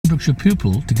Pembrokeshire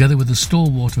pupil, together with a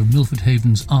stalwart of Milford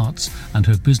Haven's arts and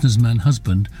her businessman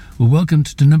husband, were welcomed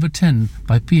to number 10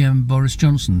 by PM Boris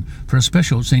Johnson for a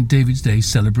special St David's Day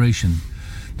celebration.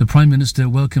 The Prime Minister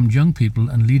welcomed young people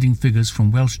and leading figures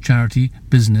from Welsh charity,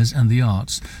 business and the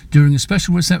arts during a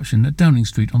special reception at Downing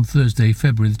Street on Thursday,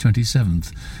 February the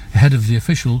 27th, ahead of the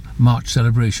official March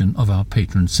celebration of our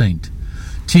patron saint.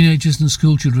 Teenagers and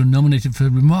schoolchildren nominated for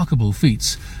remarkable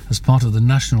feats as part of the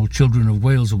National Children of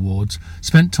Wales Awards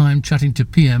spent time chatting to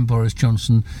PM Boris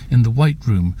Johnson in the White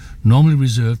Room, normally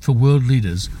reserved for world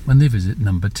leaders when they visit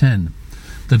number 10.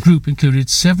 The group included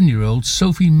 7-year-old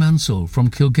Sophie Mansell from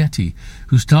Kilgetty,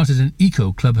 who started an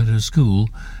eco club at her school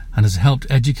and has helped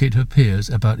educate her peers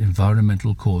about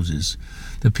environmental causes.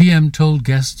 The PM told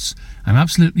guests, "I'm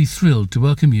absolutely thrilled to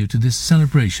welcome you to this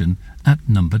celebration at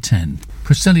number 10.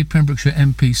 Preseli Pembrokeshire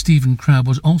MP Stephen Crabb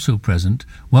was also present,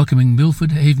 welcoming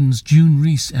Milford Haven's June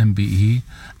Rees MBE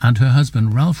and her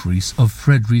husband Ralph Rees of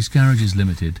Fred Rees Garages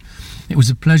Limited. It was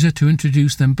a pleasure to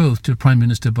introduce them both to Prime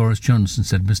Minister Boris Johnson,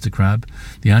 said Mr Crabb.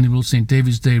 The annual St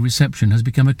David's Day reception has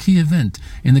become a key event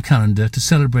in the calendar to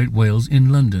celebrate Wales in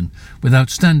London, with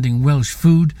outstanding Welsh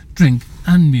food, drink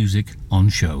and music on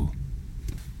show.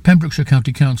 Pembrokeshire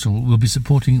County Council will be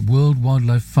supporting World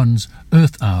Wildlife Fund's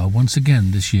Earth Hour once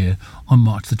again this year on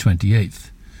March the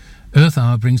 28th. Earth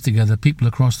Hour brings together people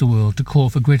across the world to call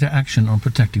for greater action on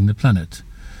protecting the planet.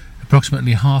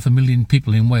 Approximately 500,000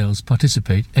 people in Wales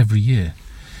participate every year.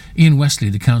 Ian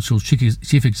Wesley, the Council's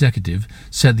Chief Executive,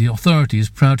 said the authority is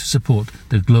proud to support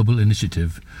the global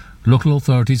initiative. Local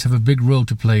authorities have a big role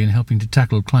to play in helping to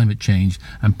tackle climate change,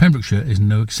 and Pembrokeshire is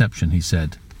no exception, he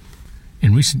said.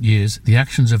 In recent years, the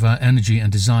actions of our energy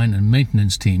and design and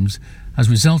maintenance teams has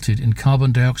resulted in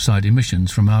carbon dioxide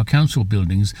emissions from our council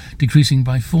buildings decreasing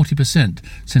by 40%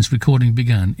 since recording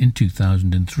began in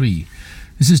 2003.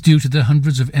 This is due to the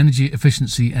hundreds of energy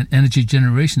efficiency and energy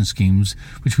generation schemes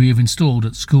which we have installed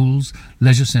at schools,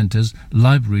 leisure centres,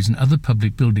 libraries and other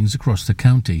public buildings across the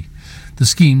county. The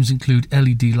schemes include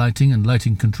LED lighting and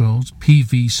lighting controls,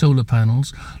 PV solar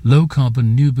panels,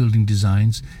 low-carbon new building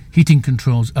designs, heating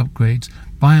controls upgrades,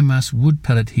 biomass wood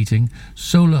pellet heating,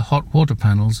 solar hot water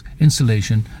panels,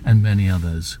 insulation and many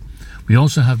others. We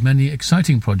also have many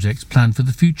exciting projects planned for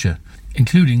the future,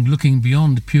 including looking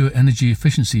beyond pure energy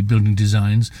efficiency building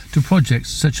designs to projects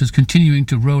such as continuing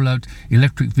to roll out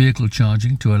electric vehicle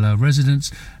charging to allow residents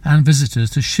and visitors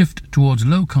to shift towards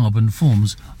low-carbon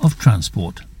forms of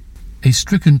transport. A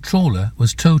stricken trawler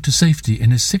was towed to safety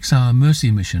in a 6-hour mercy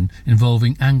mission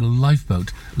involving Angle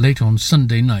lifeboat late on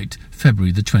Sunday night,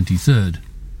 February the 23rd.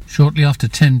 Shortly after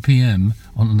 10 p.m.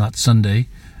 on that Sunday,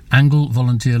 Angle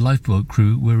volunteer lifeboat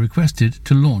crew were requested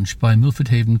to launch by Milford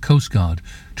Haven Coast Guard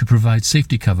to provide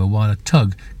safety cover while a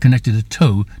tug connected a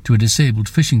tow to a disabled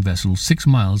fishing vessel 6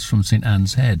 miles from St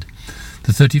Anne's Head.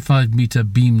 The 35-metre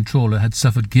beam trawler had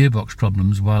suffered gearbox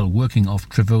problems while working off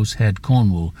Trevose Head,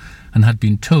 Cornwall, and had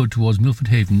been towed towards Milford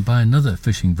Haven by another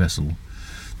fishing vessel.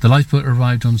 The lifeboat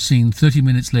arrived on scene 30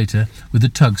 minutes later with the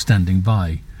tug standing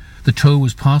by. The tow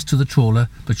was passed to the trawler,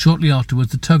 but shortly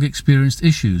afterwards the tug experienced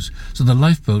issues, so the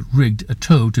lifeboat rigged a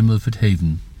tow to Milford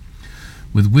Haven.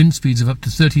 With wind speeds of up to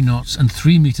 30 knots and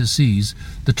 3-metre seas,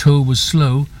 the tow was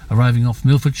slow, arriving off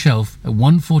Milford Shelf at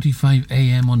 1:45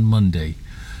 a.m. on Monday.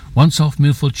 Once off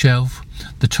Milford Shelf,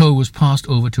 the tow was passed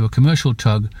over to a commercial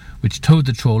tug which towed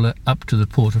the trawler up to the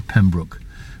port of Pembroke.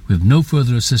 With no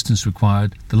further assistance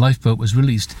required, the lifeboat was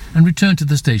released and returned to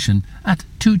the station at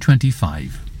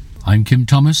 2:25. I'm Kim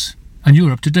Thomas, and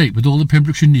you're up to date with all the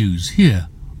Pembrokeshire news here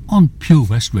on Pure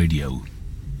West Radio.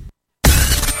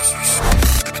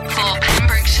 For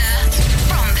Pembrokeshire,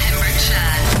 from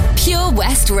Pembrokeshire, Pure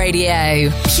West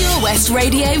Radio. Pure West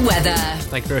Radio weather.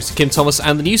 Thank you very much to Kim Thomas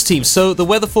and the news team. So the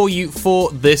weather for you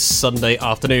for this Sunday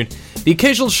afternoon. The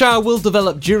occasional shower will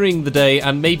develop during the day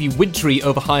and may be wintry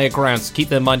over higher ground, so keep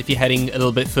that in mind if you're heading a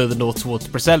little bit further north towards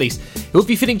Preselis. It will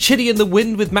be feeling chilly in the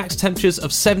wind with max temperatures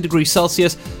of 7 degrees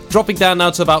Celsius, dropping down now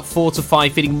to about 4 to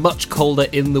 5, feeling much colder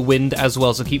in the wind as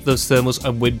well, so keep those thermals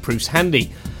and windproofs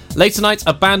handy. Late tonight,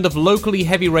 a band of locally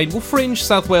heavy rain will fringe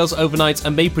South Wales overnight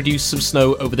and may produce some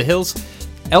snow over the hills.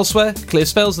 Elsewhere, clear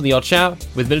spells and the odd shower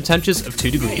with minimum temperatures of 2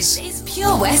 degrees. This is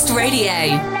Pure West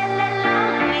Radio.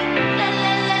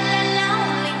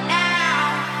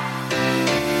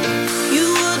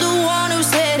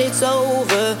 It's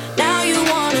over, now you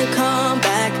wanna come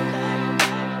back.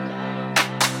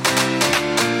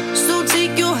 So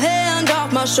take your hand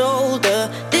off my shoulder.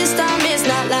 This time it's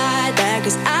not like that,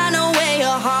 'cause I know where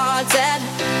your heart's at.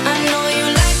 I know you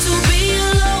like to be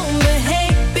alone, but hey,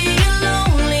 being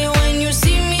lonely when you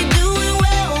see me doing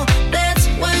well, that's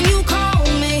when you call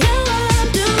me. Yeah,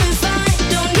 I'm doing fine,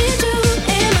 don't need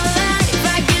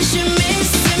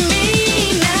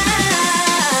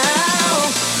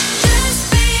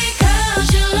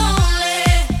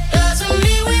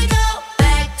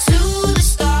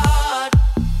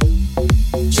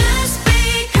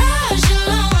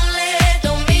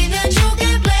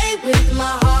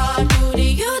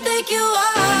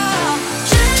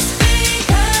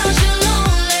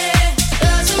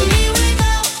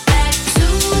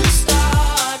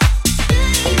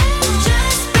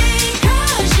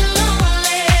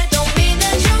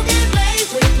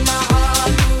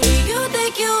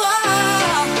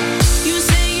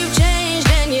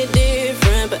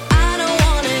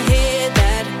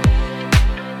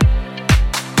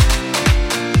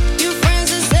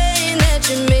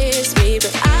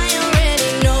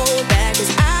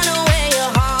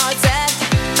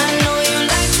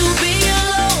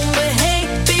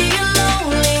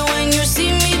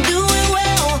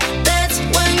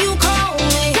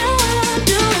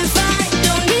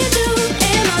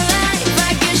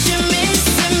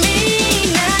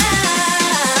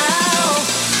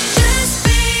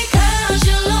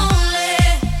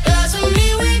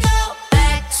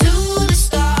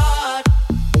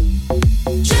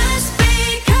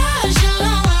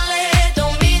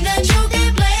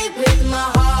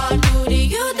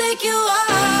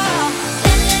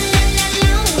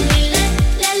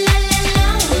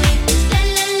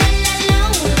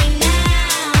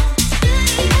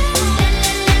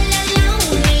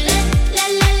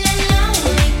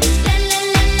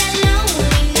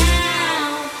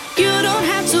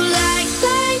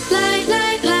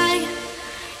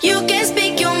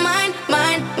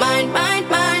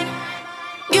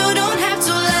don't have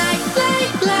to lie.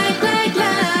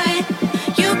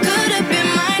 You could have been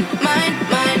mine.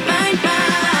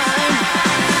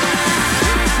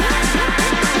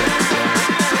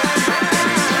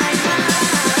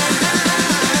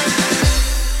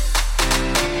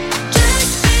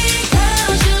 Just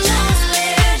because you're lonely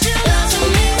doesn't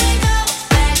mean we go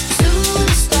back to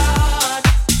the start.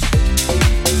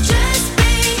 Just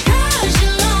because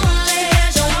you're lonely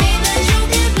don't mean that you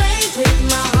can play with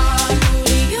my heart.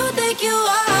 Who do you think you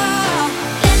are?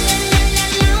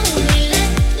 Lonely,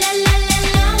 lonely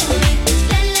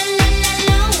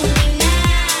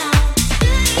now.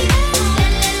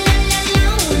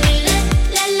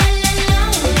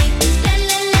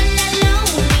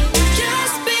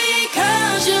 Just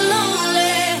because you're lonely.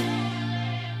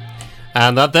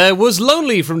 And that there was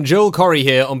Lonely from Joel Corey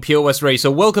here on Pure West Radio.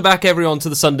 So welcome back everyone to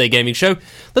the Sunday Gaming Show.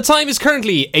 The time is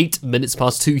currently 8 minutes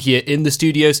past 2 here in the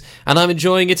studios, and I'm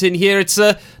enjoying it in here. It's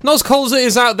not as cold as it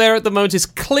is out there at the moment. It's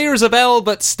clear as a bell,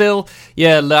 but still,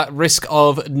 yeah, that risk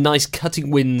of nice cutting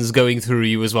winds going through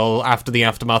you as well after the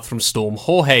aftermath from Storm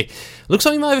Jorge. Looks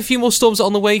like we might have a few more storms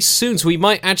on the way soon, so we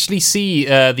might actually see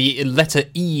the letter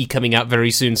E coming out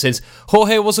very soon, since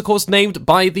Jorge was, of course, named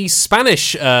by the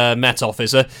Spanish Met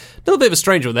Office. A little bit of a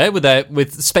strange one there,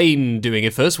 with Spain doing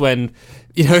it first, when,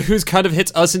 you know, who's kind of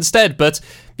hit us instead. But,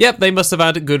 yep, they must have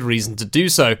had a good reason to do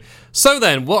so. So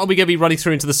then, what are we going to be running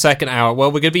through into the second hour? Well,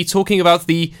 we're going to be talking about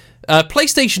the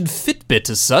PlayStation Fitbit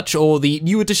as such, or the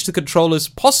new addition to controllers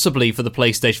possibly for the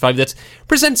PlayStation 5 that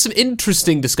presents some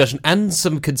interesting discussion and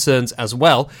some concerns as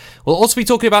well. We'll also be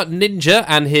talking about Ninja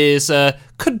and his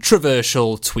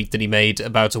controversial tweet that he made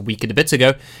about a week and a bit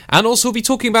ago, and also we'll be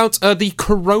talking about the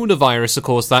coronavirus, of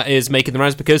course, that is making the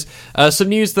rounds, because some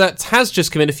news that has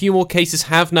just come in. A few more cases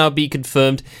have now been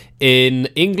confirmed in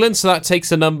England, so that takes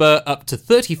the number up to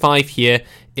 35 here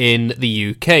in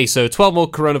the UK. So 12 more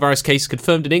coronavirus cases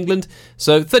confirmed in England,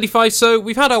 so 35. So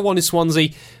we've had our one in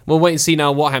Swansea. We'll wait and see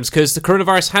now what happens, because the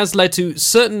coronavirus has led to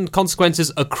certain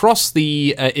consequences across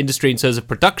the industry in terms of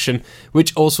production,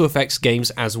 which also affects games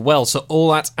as well. So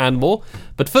all that and more.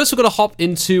 But first, we're going to hop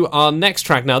into our next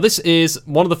track. Now, this is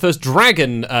one of the first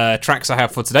Dragon tracks I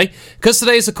have for today, because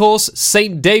today is, of course,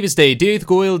 St. David's Day. Dydd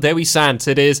Gwyl Dewi Sant.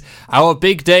 It is our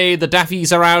big day. The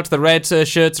daffies are out. The red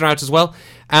shirts are out as well.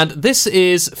 And this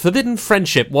is Forbidden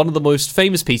Friendship, one of the most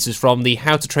famous pieces from the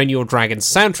How to Train Your Dragon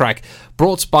soundtrack,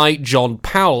 brought by John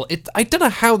Powell. I don't know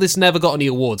how this never got any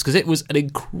awards, because it was an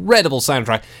incredible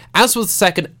soundtrack, as was the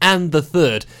second and the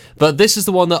third. But this is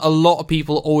the one that a lot of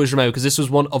people always remember, because this was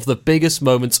one of the biggest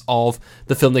moments of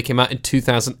the film that came out in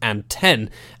 2010.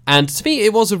 And to me,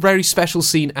 it was a very special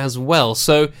scene as well.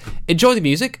 So enjoy the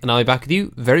music, and I'll be back with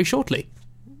you very shortly.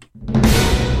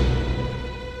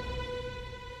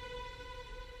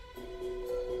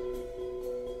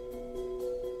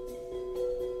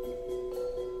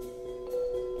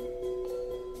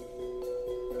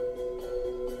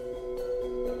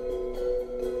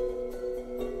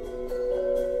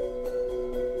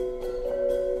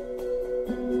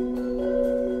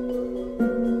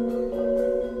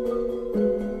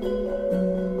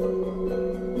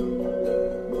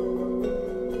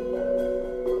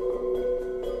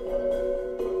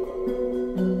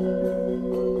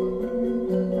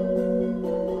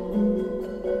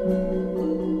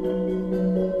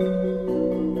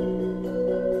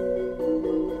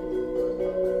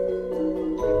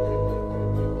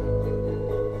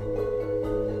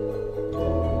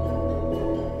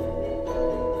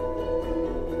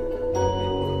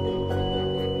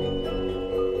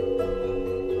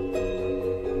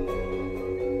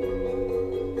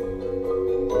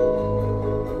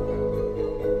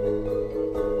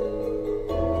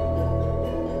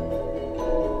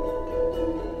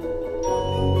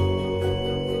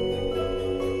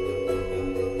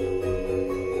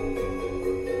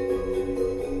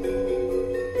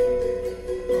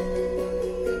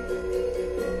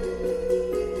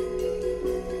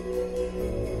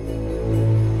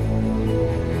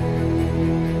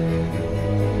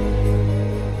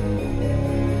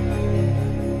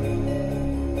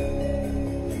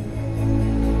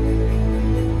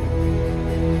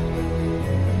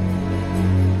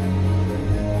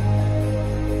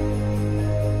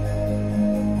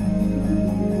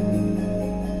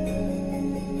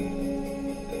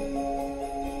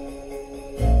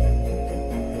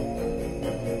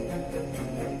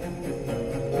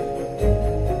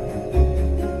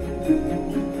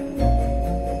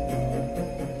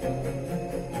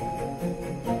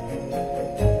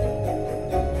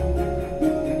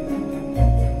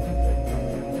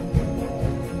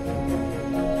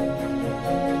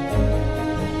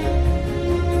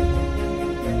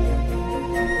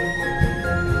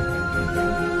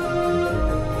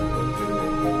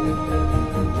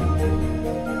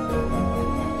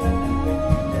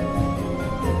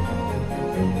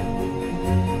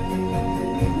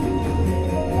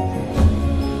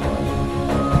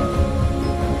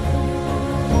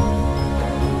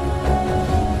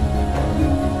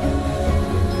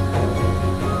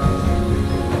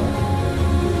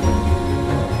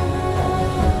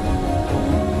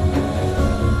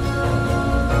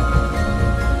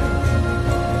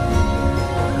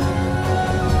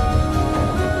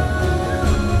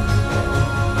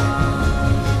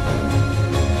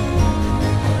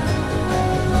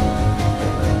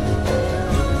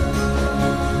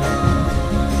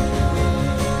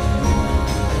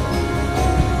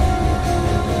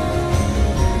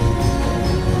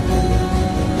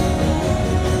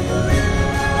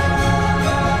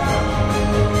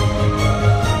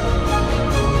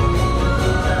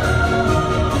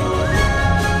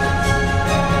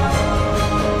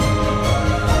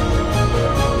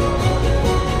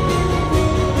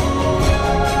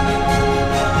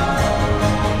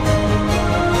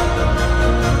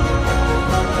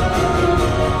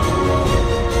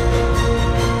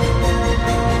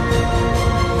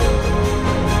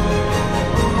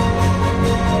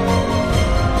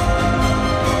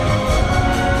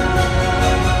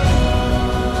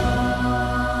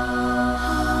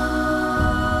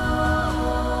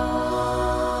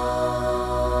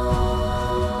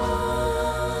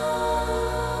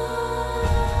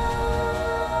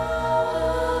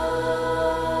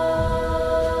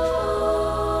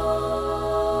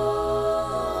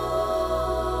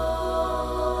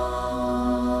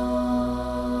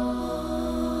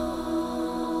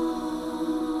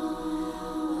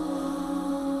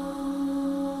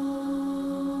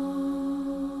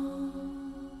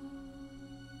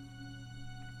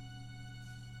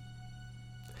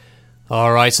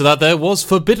 Alright, so that there was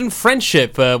Forbidden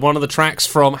Friendship, one of the tracks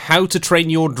from How to Train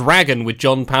Your Dragon, with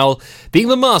John Powell being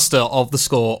the master of the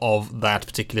score of that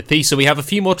particular piece. So we have a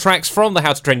few more tracks from the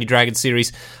How to Train Your Dragon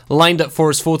series lined up for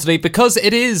us for today, because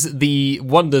it is the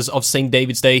wonders of St.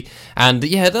 David's Day, and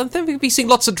yeah, I think we'll be seeing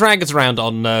lots of dragons around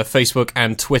on Facebook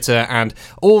and Twitter and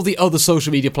all the other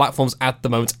social media platforms at the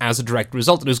moment as a direct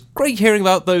result. And it was great hearing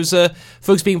about those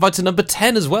folks being invited to number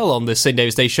 10 as well on this St.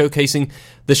 David's Day, showcasing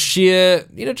the sheer,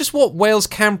 just what Wales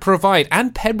can provide,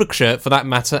 and Pembrokeshire for that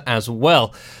matter as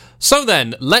well. So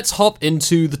then, let's hop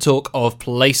into the talk of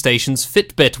PlayStation's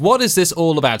Fitbit. What is this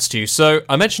all about, Stu? So,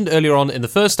 I mentioned earlier on in the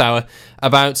first hour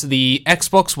about the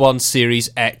Xbox One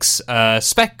Series X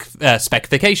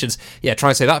specifications. Yeah, try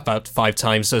and say that about 5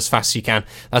 times as fast as you can.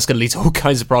 That's going to lead to all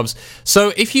kinds of problems.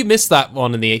 So, if you missed that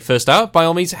one in the first hour, by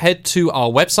all means, head to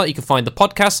our website. You can find the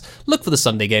podcast, look for the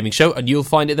Sunday Gaming Show, and you'll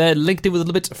find it there, linked in with a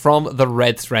little bit from the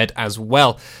red thread as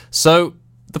well. So,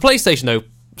 the PlayStation, though.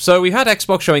 So we've had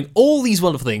Xbox showing all these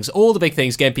wonderful things, all the big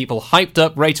things, getting people hyped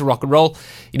up, ready to rock and roll.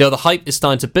 The hype is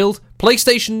starting to build.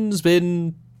 PlayStation's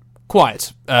been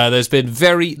quiet. There's been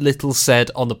very little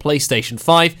said on the PlayStation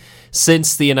 5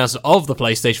 since the announcement of the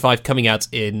PlayStation 5 coming out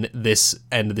in this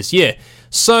end of this year.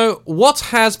 So what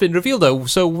has been revealed, though?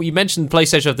 So we mentioned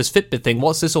PlayStation have this Fitbit thing.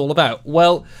 What's this all about?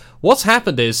 Well, what's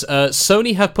happened is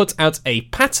Sony have put out a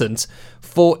patent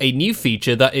for a new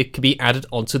feature that it can be added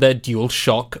onto their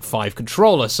DualShock 5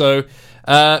 controller. So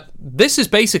this is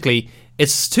basically,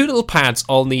 it's 2 little pads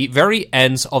on the very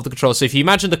ends of the controller. So if you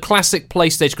imagine the classic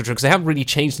PlayStation controller, because they haven't really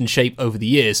changed in shape over the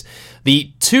years,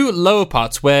 the 2 lower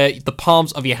parts where the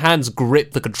palms of your hands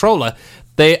grip the controller,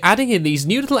 they're adding in these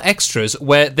new little extras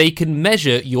where they can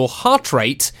measure your heart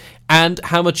rate and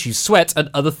how much you sweat and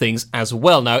other things as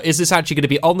well. Now, is this actually going to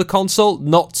be on the console?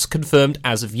 Not confirmed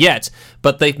as of yet,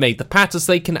 but they've made the patents.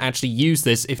 They can actually use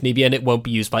this if need be, and it won't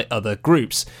be used by other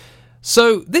groups.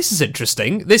 So, this is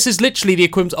interesting. This is literally the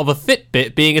equivalent of a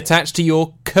Fitbit being attached to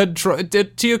your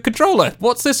controller.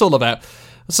 What's this all about?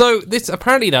 So, this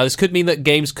could mean that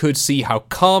games could see how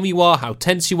calm you are, how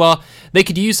tense you are. They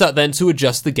could use that then to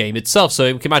adjust the game itself. So,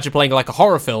 you can imagine playing like a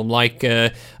horror film, like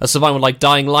a survival like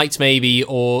Dying Light maybe,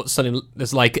 or something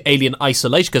that's like Alien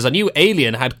Isolation, because I knew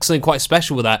Alien had something quite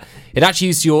special with that. It actually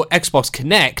used your Xbox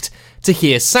Kinect to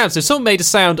hear sound. So, if someone made a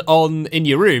sound in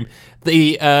your room,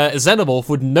 the Xenomorph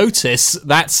would notice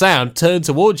that sound, turn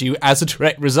towards you as a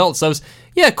direct result. So, it was,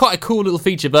 quite a cool little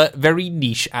feature, but very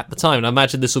niche at the time. And I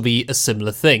imagine this will be a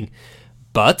similar thing.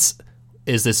 But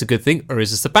is this a good thing, or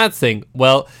is this a bad thing?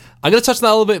 Well, I'm going to touch on that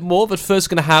a little bit more, but first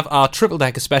we're going to have our Triple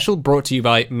Decker special brought to you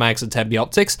by Mags and Tempe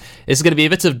Optics. It's going to be a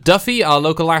bit of Duffy, our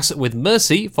local asset with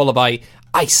Mercy, followed by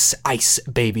Ice, Ice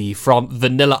Baby from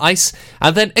Vanilla Ice,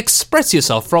 and then Express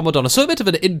Yourself from Madonna. So a bit of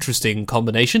an interesting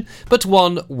combination, but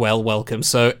one well welcome.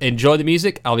 So enjoy the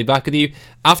music. I'll be back with you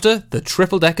after the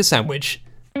Triple Decker sandwich.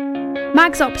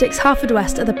 Mags Optics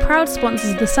Haverfordwest are the proud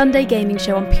sponsors of the Sunday Gaming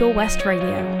Show on Pure West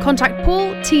Radio. Contact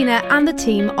Paul, Tina and the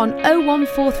team on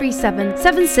 01437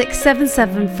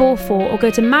 767744 or go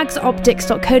to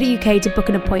magsoptics.co.uk to book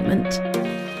an appointment.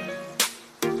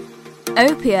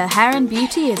 Opia Hair and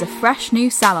Beauty is a fresh new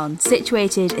salon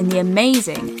situated in the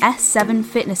amazing S7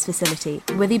 fitness facility,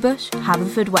 Withybush,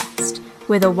 Haverfordwest.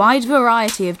 With a wide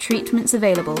variety of treatments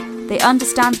available, they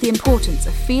understand the importance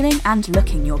of feeling and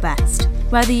looking your best.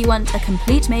 Whether you want a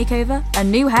complete makeover, a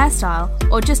new hairstyle,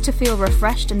 or just to feel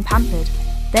refreshed and pampered,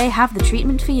 they have the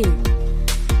treatment for you.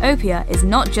 Opia is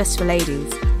not just for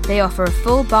ladies. They offer a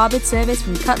full barbered service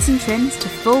from cuts and trims to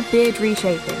full beard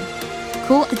reshaping.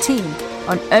 Call the team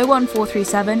on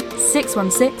 01437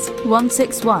 616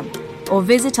 161 or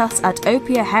visit us at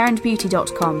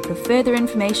opiahairandbeauty.com for further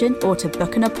information or to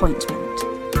book an appointment.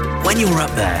 When you're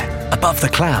up there, above the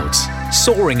clouds,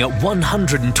 soaring at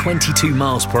 122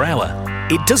 miles per hour,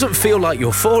 it doesn't feel like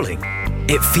you're falling.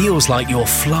 It feels like you're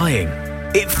flying.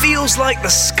 It feels like the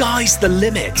sky's the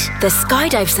limit. The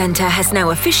Skydive Centre has now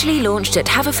officially launched at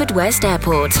Haverfordwest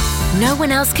Airport. No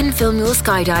one else can film your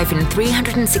skydive in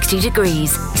 360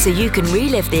 degrees, so you can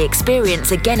relive the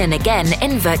experience again and again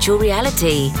in virtual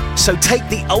reality. So take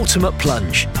the ultimate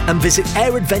plunge and visit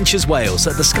Air Adventures Wales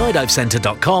at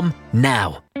theskydivecentre.com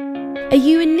now. Are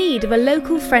you in need of a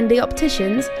local friendly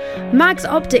opticians? Mags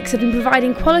Optics have been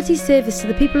providing quality service to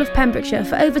the people of Pembrokeshire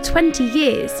for over 20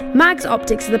 years. Mags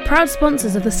Optics are the proud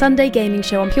sponsors of the Sunday Gaming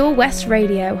Show on Pure West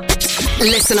Radio.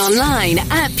 Listen online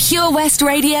at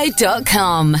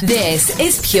purewestradio.com. This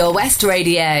is Pure West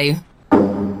Radio.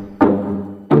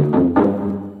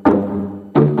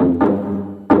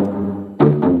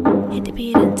 Hit the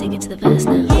beat and take it to the verse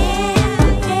now.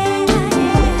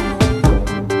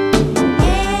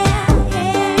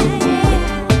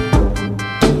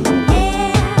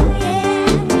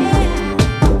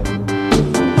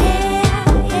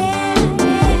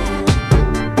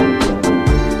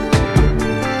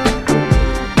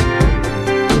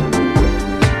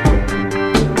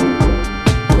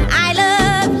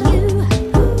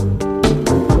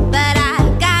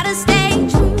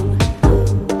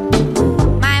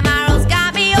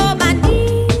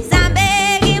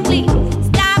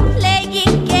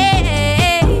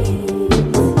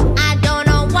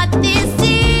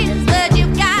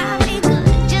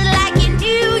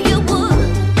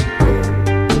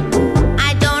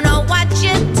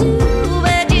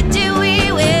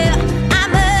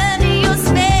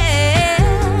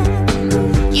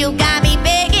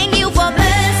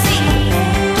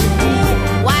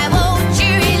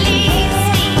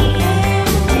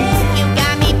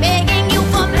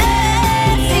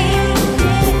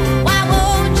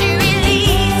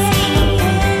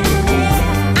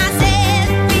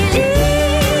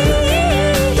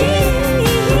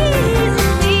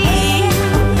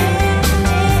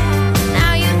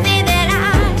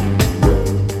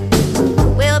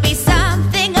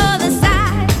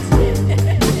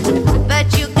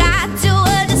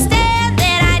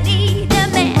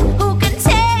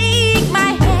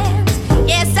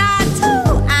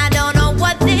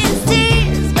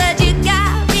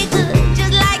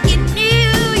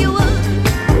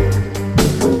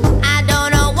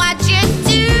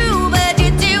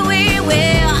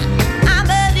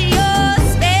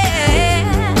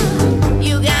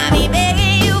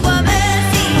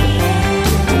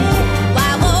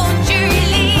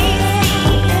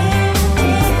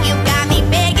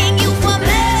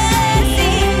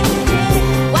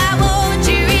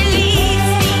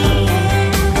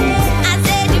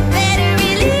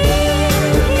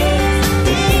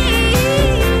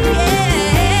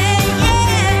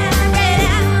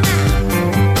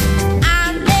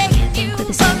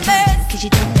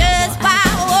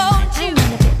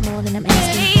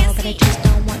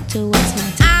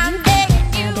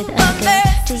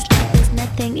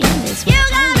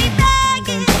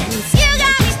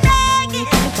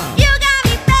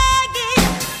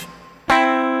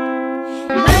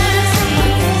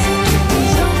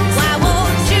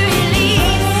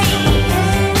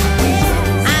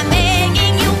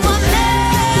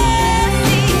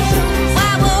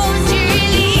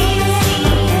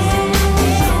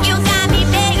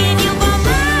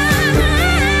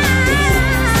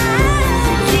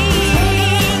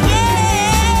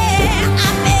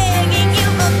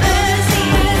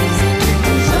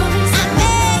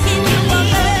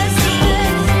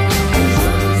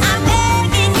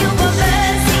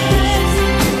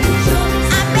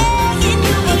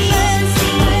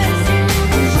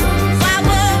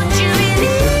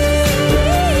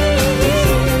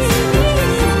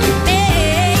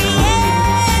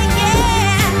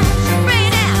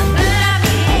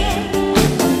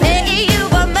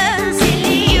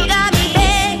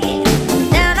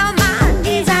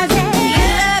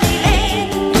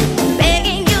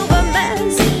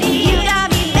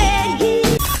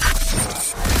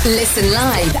 Listen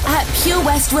live at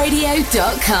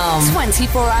purewestradio.com.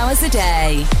 24 hours a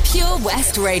day. Pure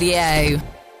West Radio.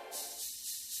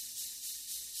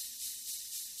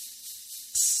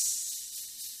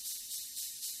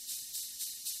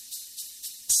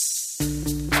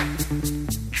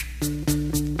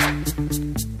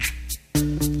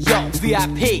 Yo,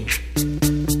 VIP.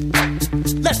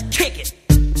 Let's kick it.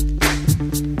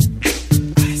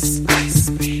 Ice, ice,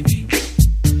 baby.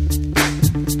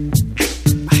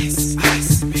 Ice,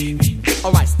 ice, baby.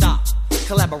 Alright, stop.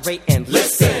 Collaborate and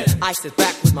listen. Ice is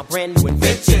back with my brand new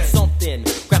invention. Something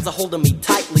grabs a hold of me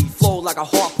tightly. Flow like a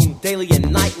harpoon daily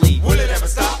and nightly. Will it ever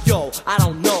stop? Yo, I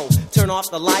don't know. Turn off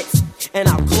the lights and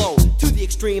I'll glow. To the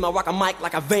extreme, I rock a mic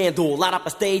like a vandal. Light up a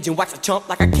stage and wax a chump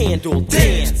like a candle.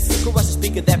 Dance! Crush a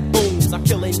speaker that booms. I'm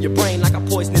killing your brain like a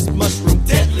poisonous mushroom.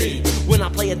 Deadly! When I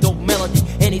play a dope melody,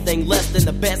 anything less than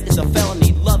the best is a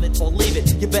felony. Love it or leave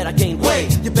it, you better gain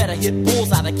weight. You better hit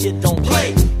bullseye, the kid don't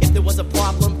play. If there was a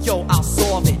problem, yo, I'll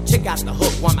solve it. Check out the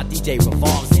hook while my DJ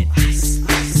revolves it. Ice,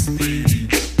 ice, baby.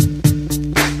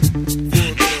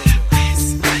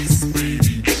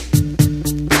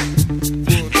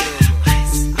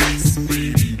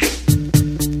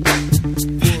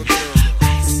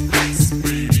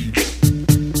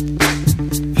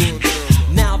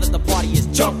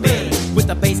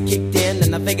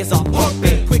 Vegas all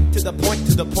pumping, quick to the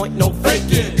point, no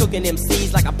faking. Cooking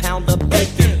MCs like a pound of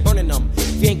bacon, burning them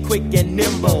if you ain't quick and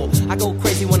nimble. I go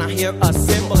crazy when I hear a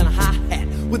cymbal and a hi-hat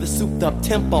with a souped up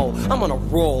tempo. I'm on a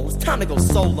roll, it's time to go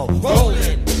solo.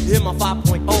 Rolling in my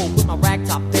 5.0, put my rag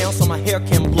top down so my hair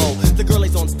can blow. The girl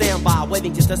is on standby,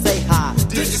 waiting just to say hi.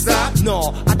 Did you stop?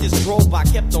 No, I just drove by,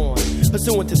 kept on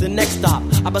pursuing to the next stop.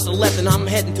 I bust a left and I'm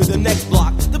heading to the next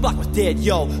block. The block was dead,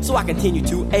 yo, so I continued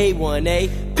to A1A.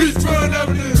 Beachfront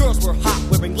Avenue. Girls were hot,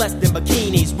 wearing less than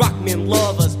bikinis. Rock men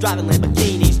lovers, driving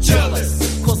Lamborghinis.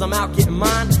 Jealous, cause I'm out getting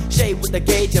mine. Shade with the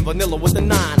gauge and vanilla with the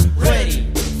 9. Ready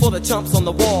for the chumps on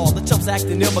the wall. The chumps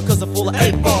acting ill because they're full of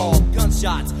 8-ball.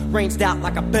 Gunshots ranged out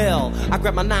like a bell. I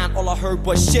grabbed my 9, all I heard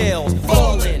was shells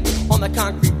falling on the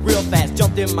concrete real fast.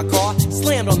 Jumped in my car,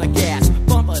 slammed on the gas.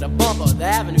 Bumper to bumper, the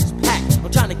avenue's packed. I'm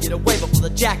trying to get away before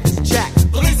the jack is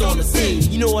jacked. Police on the scene,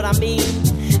 you know what I mean?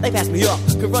 They passed me up,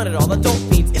 could run it all, the dope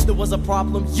fiends. If there was a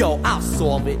problem, yo, I'll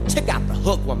solve it. Check out the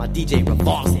hook while my DJ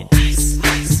revolves it. Ice,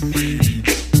 ice, baby.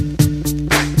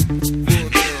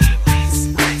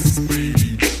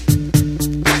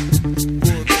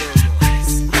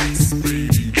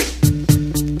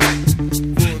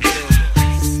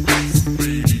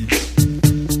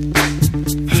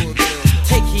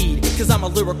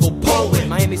 Lyrical poet.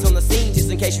 Miami's on the scene,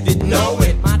 just in case you didn't know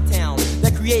it. My town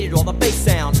that created all the bass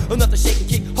sound. Enough to shake and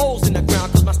kick holes in the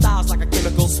ground, cause my style's like a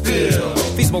chemical spill.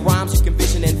 Feasible rhymes you can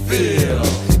vision and feel.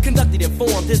 Conducted in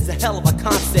form, this is a hell of a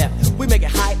concept. We make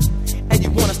it hype, and you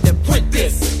want us to print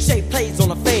this. Shape plays on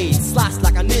a fade, slice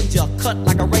like a ninja, cut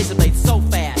like a razor blade so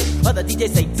fast. Other DJs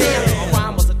say, damn, if a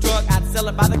rhyme was a drug, I'd sell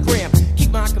it by the gram.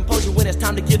 Keep my composure when it's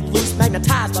time to get loose.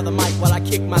 Magnetized by the mic while I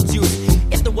kick my juice.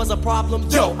 If there was a problem,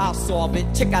 yo, I'll solve it.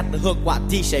 Check out the hook while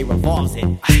DJ revolves it.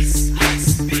 Ice,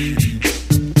 ice, baby.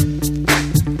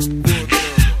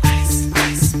 Ice,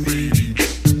 ice, baby.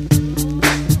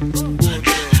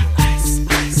 Ice,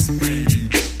 ice,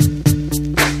 baby.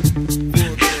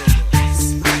 Ice,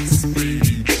 ice,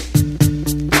 baby.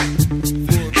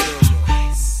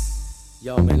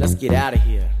 Yo, man, let's get out of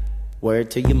here.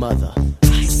 Word to your mother.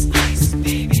 Ice, ice,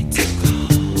 baby, to go.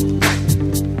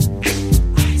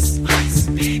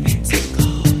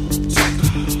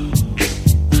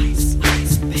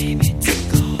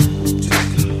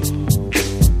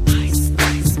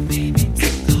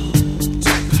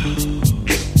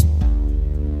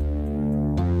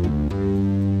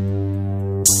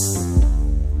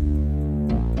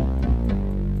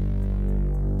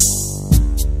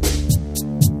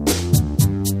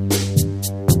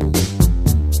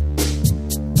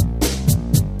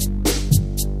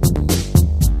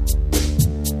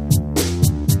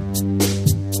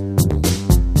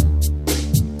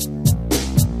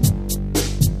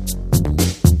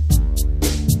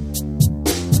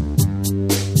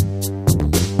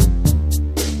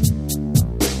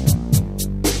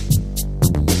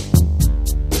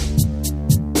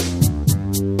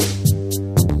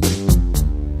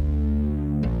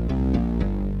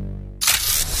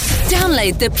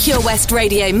 Download the Pure West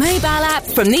Radio mobile app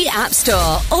from the App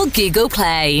Store or Google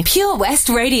Play. Pure West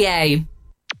Radio.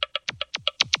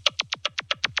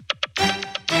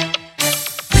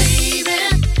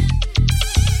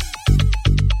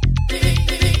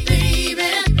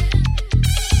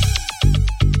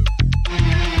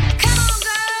 Come on,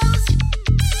 girls.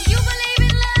 You believe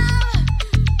in love?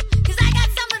 'Cause I got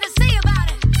something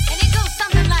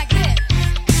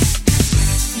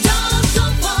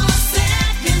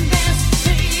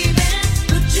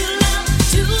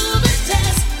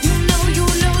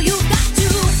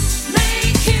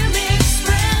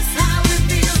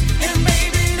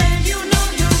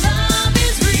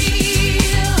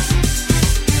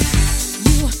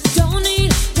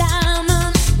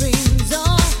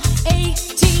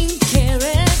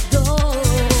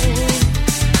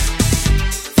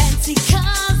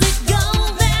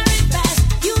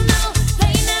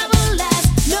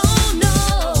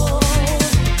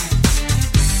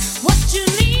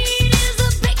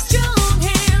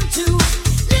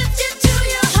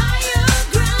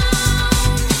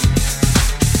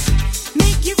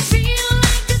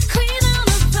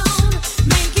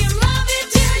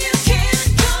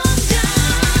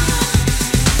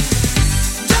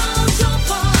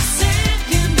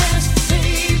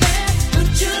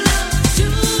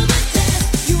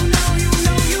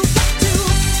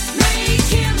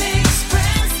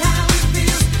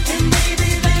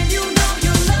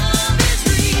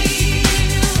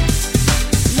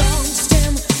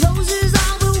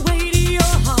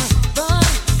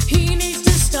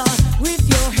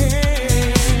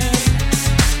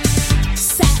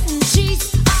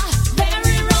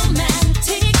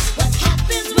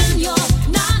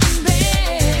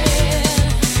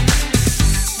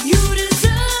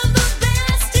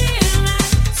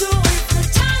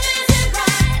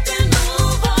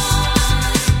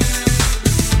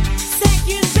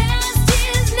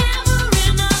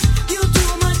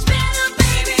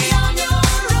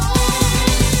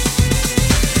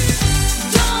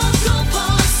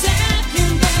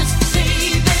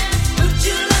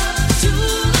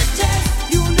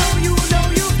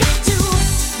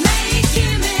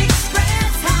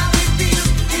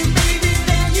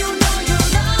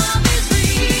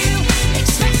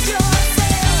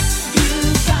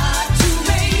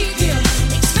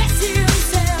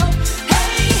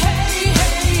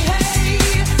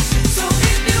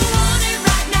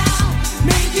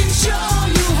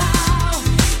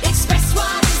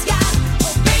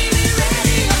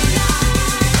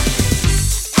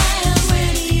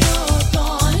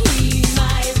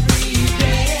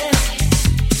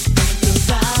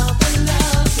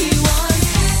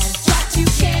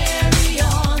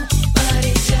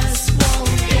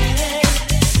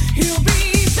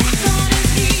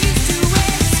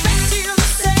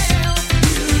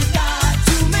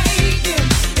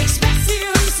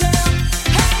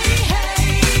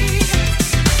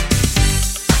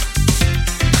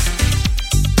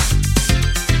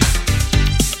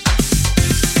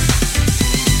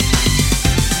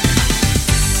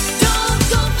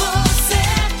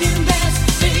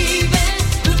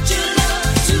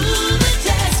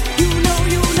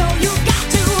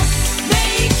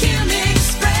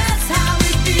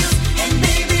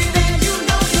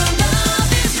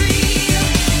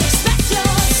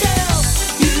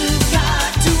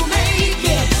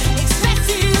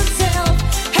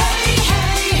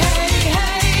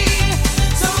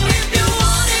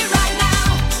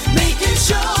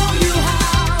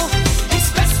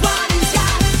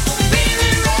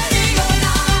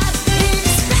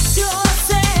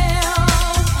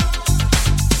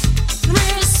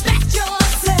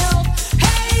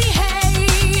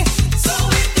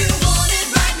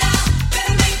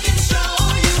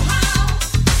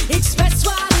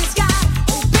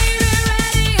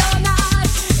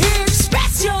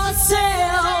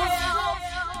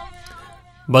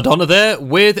Madonna there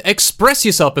with Express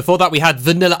Yourself. Before that, we had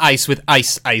Vanilla Ice with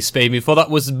Ice Ice Baby. Before that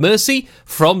was Mercy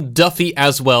from Duffy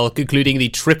as well, concluding the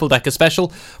Triple Decker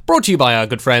special, brought to you by our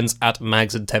good friends at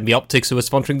Mags and Tenby Optics, who are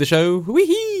sponsoring the show.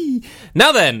 Whee!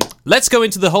 Now then, let's go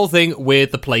into the whole thing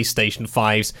with the PlayStation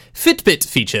 5's Fitbit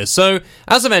feature. So,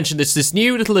 as I mentioned, it's this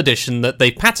new little addition that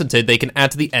they've patented they can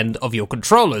add to the end of your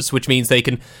controllers, which means they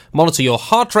can monitor your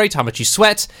heart rate, how much you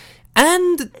sweat,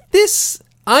 and this...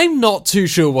 I'm not too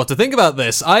sure what to think about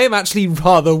this. I am actually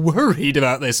rather worried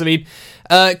about this. I mean,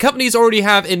 companies already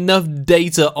have enough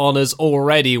data on us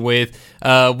already with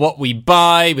what we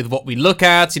buy, with what we look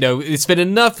at. You know, it's been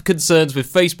enough concerns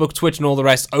with Facebook, Twitch, and all the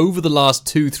rest over the last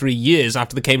 2-3 years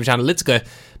after the Cambridge Analytica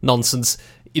nonsense,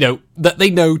 you know, that they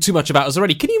know too much about us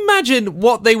already. Can you imagine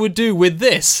what they would do with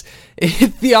this?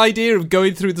 The idea of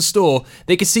going through the store,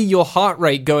 they could see your heart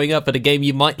rate going up at a game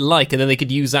you might like, and then they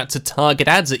could use that to target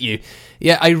ads at you.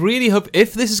 Yeah, I really hope,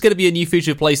 if this is going to be a new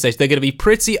feature of PlayStation, they're going to be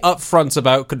pretty upfront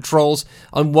about controls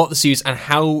on what this uses and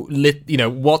how,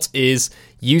 what is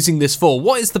using this for.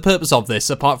 What is the purpose of this,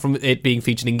 apart from it being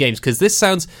featured in games? Because this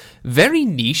sounds very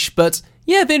niche, but...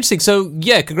 yeah, very interesting. So,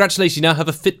 yeah, congratulations, you now have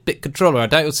a Fitbit controller. I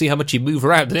doubt you'll see how much you move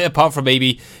around in it, apart from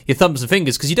maybe your thumbs and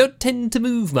fingers, because you don't tend to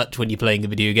move much when you're playing a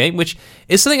video game, which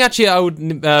is something actually I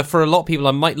would, for a lot of people,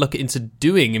 I might look into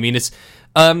doing. I mean, it's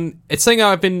something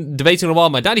I've been debating a while.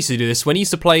 My dad used to do this when he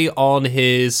used to play on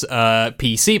his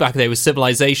PC back in the day with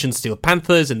Civilization, Steel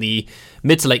Panthers in the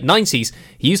mid to late 90s.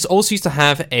 He also used to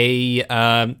have a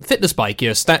fitness bike,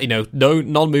 no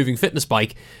non-moving fitness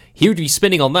bike. He would be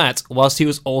spinning on that whilst he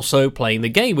was also playing the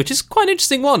game, which is quite an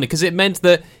interesting one because it meant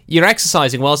that you're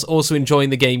exercising whilst also enjoying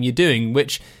the game you're doing,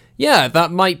 which, yeah,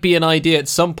 that might be an idea at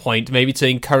some point, maybe to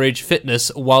encourage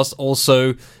fitness whilst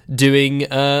also doing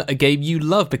a game you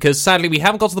love, because sadly we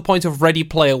haven't got to the point of Ready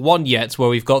Player One yet, where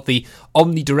we've got the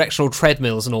omnidirectional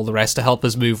treadmills and all the rest to help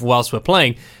us move whilst we're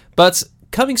playing, but...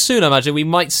 coming soon, I imagine, we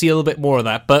might see a little bit more of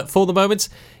that. But for the moment,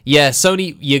 yeah,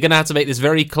 Sony, you're going to have to make this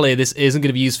very clear. This isn't going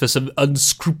to be used for some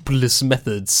unscrupulous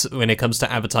methods when it comes to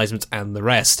advertisements and the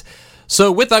rest. So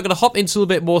with that, I'm going to hop into a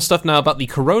little bit more stuff now about the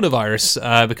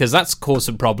coronavirus, because that's caused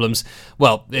some problems.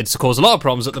 Well, it's caused a lot of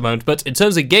problems at the moment, but in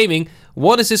terms of gaming,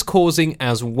 what is this causing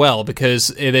as well? Because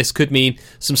this could mean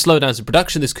some slowdowns in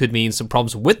production, this could mean some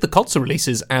problems with the console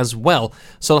releases as well.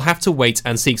 So I'll have to wait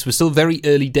and see, because we're still very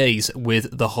early days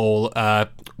with the whole,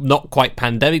 not quite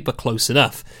pandemic, but close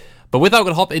enough. But with that,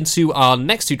 we're going to hop into our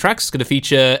next two tracks. It's going to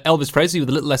feature Elvis Presley with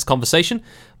a little less conversation.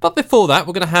 But before that,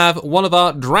 we're going to have one of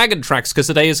our Dragon tracks, because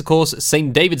today is, of course,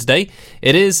 St. David's Day.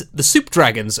 It is the Soup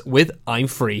Dragons with I'm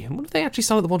Free. I wonder if they actually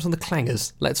sound like the ones on the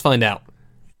Clangers. Let's find out.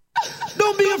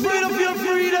 Don't be afraid of your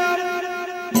freedom.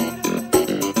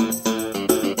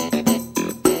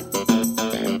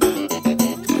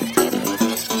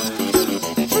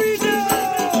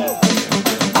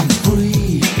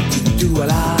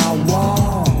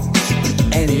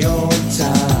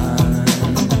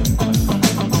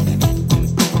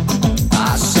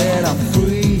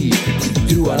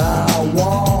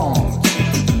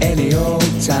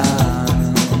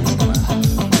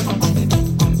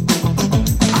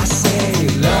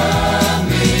 Love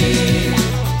me.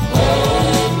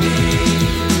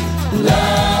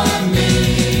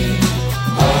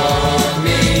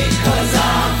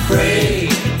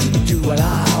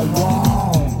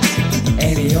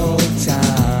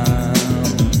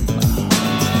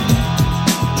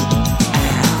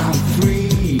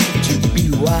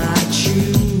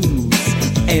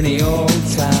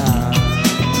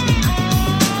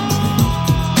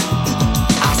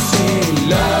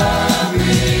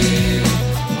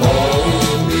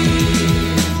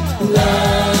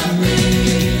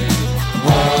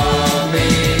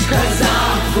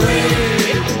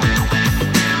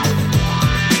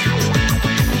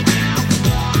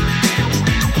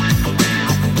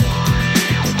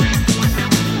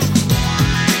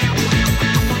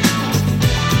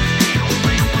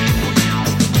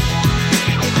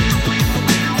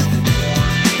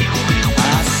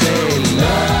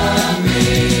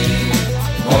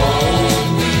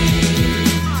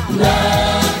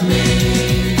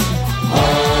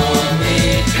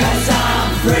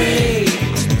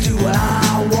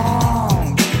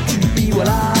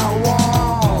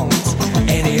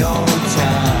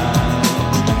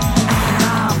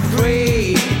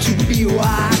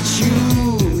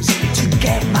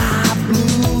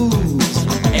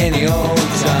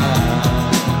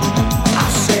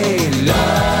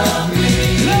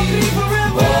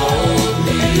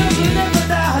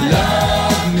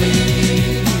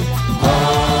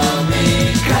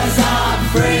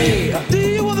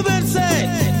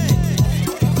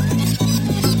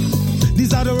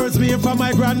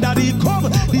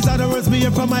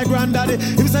 from my granddaddy.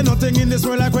 Him say nothing in this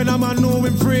world like when a man know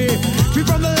him free. Free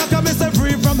from the lock, I say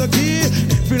free from the key.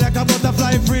 Free like a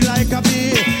butterfly, free like a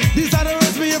bee. These are the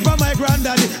words me hear from my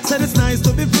granddaddy. Said it's nice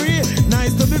to be free,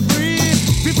 nice to be free.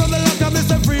 Free from the lock, I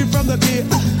say free from the key.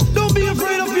 Don't be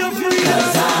afraid of your freedom.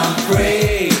 'Cause I'm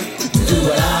free to do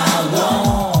what I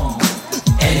want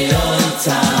any old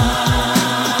time.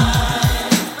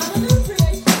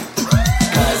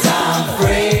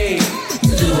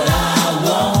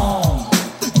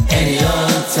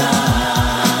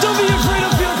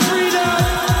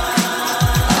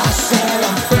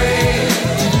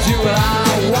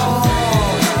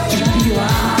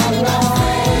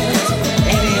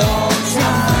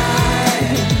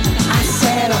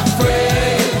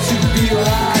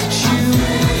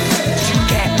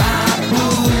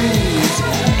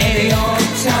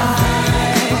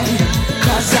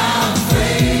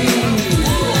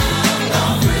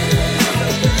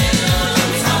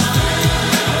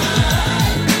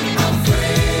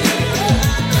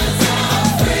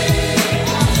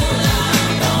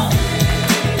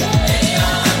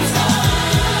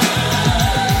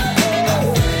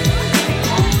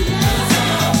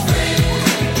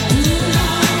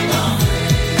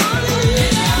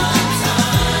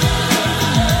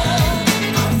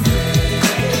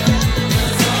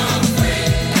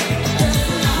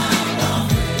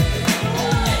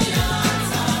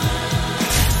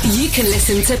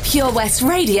 Listen to Pure West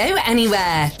Radio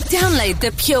anywhere. Download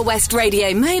the Pure West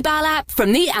Radio mobile app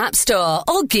from the App Store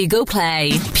or Google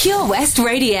Play. Pure West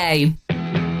Radio.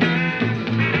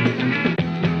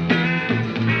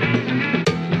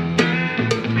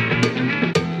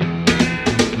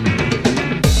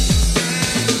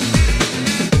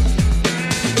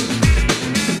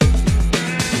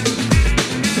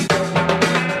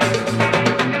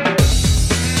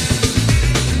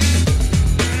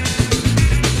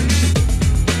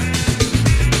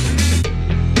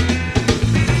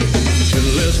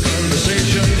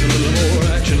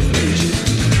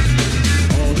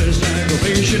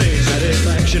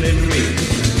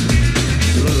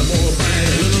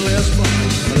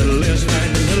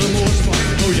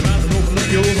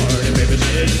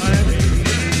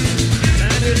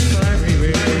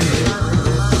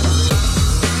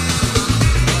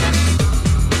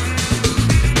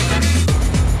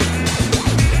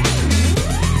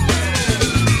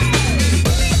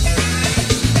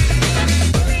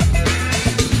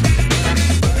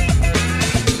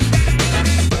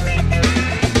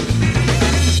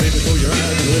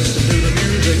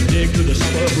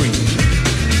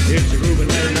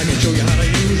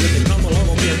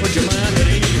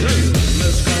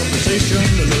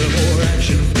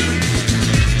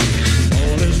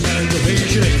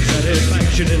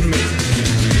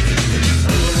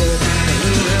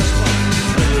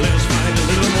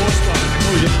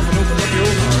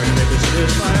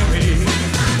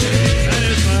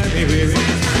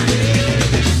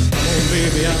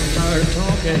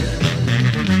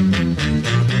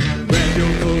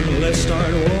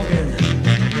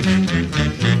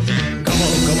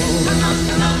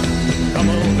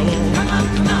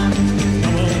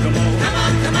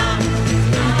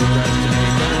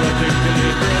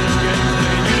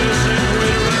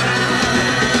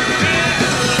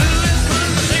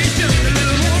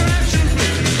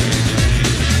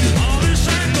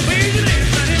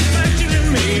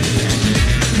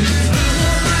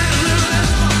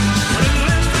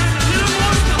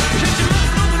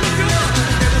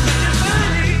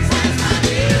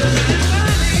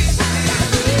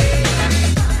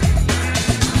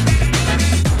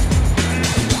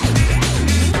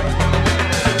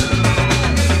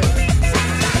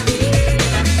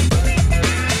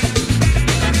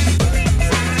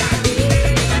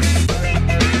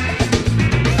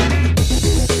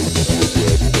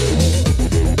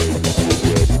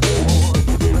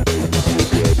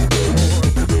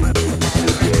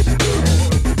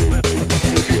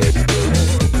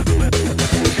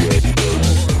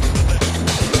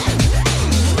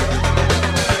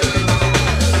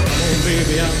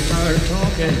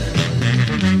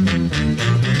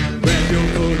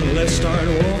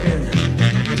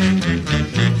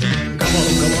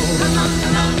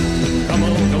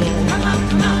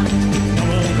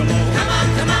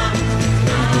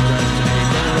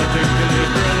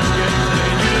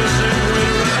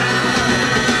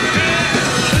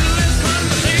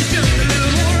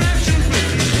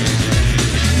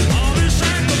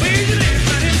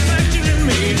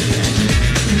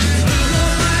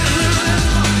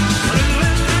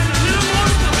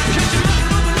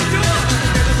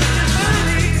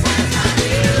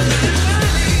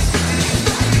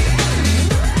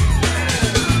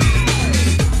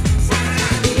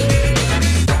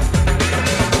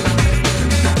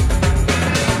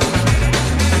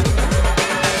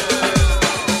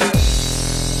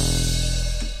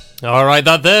 Alright,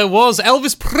 that there was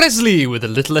Elvis Presley with a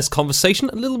little less conversation,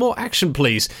 a little more action,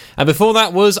 please. And before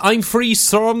that was I'm Free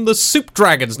from the Soup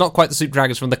Dragons. Not quite the Soup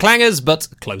Dragons from the Clangers, but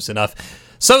close enough.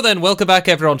 So then, welcome back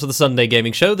everyone to the Sunday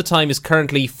Gaming Show. The time is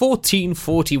currently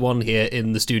 14:41 here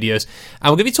in the studios.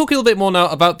 And we're going to be talking a little bit more now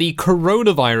about the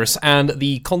coronavirus and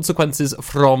the consequences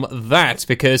from that,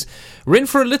 because we're in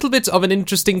for a little bit of an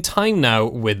interesting time now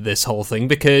with this whole thing,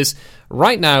 because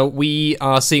right now we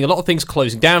are seeing a lot of things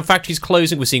closing down, factories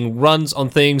closing, we're seeing runs on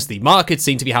things, the markets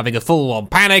seem to be having a full-on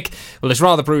panic. Well, it's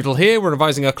rather brutal here. We're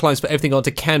advising our clients to put everything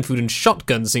onto canned food and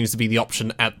shotguns seems to be the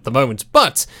option at the moment.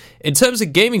 But in terms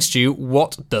of gaming, Stu,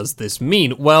 what does this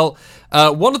mean? Well,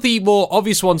 one of the more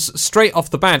obvious ones straight off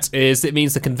the bat is it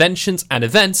means the conventions and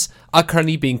events are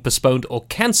currently being postponed or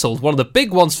cancelled. One of the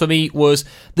big ones for me was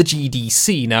the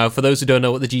GDC. Now, for those who don't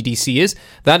know what the GDC is,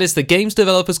 that is the Games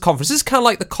Developers Conference. This is kind of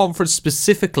like the conference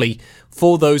specifically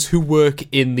for those who work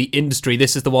in the industry.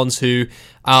 This is the ones who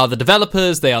are the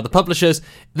developers, they are the publishers.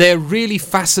 They're really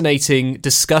fascinating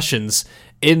discussions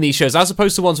in these shows, as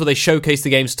opposed to ones where they showcase the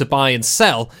games to buy and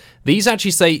sell. These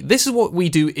actually say, this is what we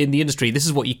do in the industry, this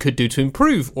is what you could do to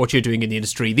improve what you're doing in the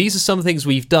industry. These are some things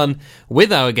we've done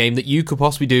with our game that you could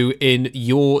possibly do in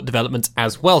your development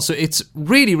as well. So it's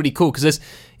really, really cool, because there's,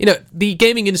 the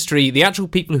gaming industry, the actual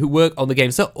people who work on the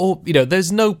games, they're all,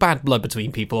 there's no bad blood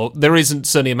between people. There isn't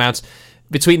certainly amount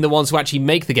between the ones who actually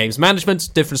make the games.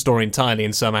 Management, different story entirely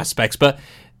in some aspects, but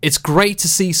it's great to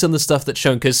see some of the stuff that's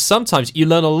shown, because sometimes you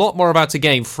learn a lot more about a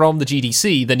game from the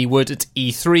GDC than you would at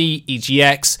E3,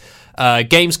 EGX,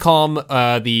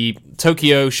 Gamescom, the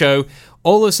Tokyo show.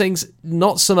 All those things,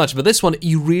 not so much. But this one,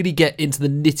 you really get into the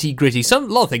nitty-gritty. A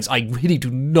lot of things I really do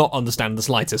not understand the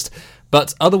slightest.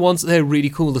 But other ones, they're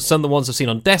really cool. Some of the ones I've seen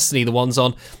on Destiny, the ones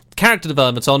on character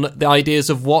development, on the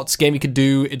ideas of what gaming can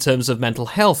do in terms of mental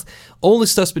health. All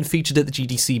this stuff's been featured at the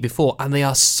GDC before, and they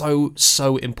are so,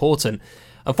 so important.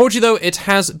 Unfortunately, though, it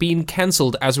has been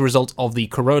cancelled as a result of the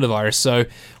coronavirus, so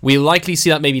we'll likely see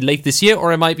that maybe late this year,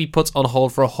 or it might be put on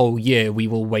hold for a whole year. We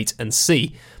will wait and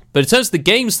see. But in terms of the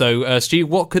games, though, Stu,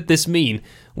 what could this mean?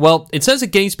 Well, in terms of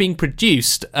games being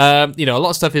produced, a lot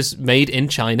of stuff is made in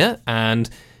China, and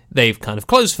they've kind of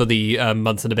closed for the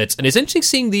month and a bit. And it's interesting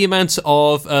seeing the amount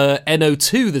of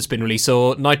NO2 that's been released,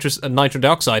 or nitrogen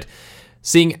dioxide,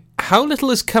 seeing how little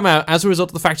has come out as a result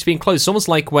of the factory being closed. It's almost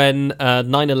like when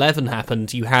 9/11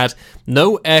 happened, you had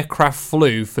no aircraft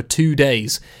flew for 2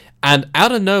 days, and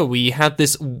out of nowhere we had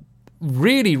this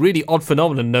really, really odd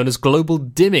phenomenon known as global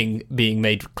dimming being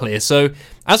made clear. So,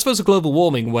 as opposed to global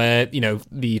warming, where,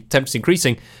 the temperature's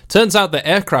increasing, turns out that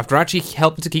aircraft are actually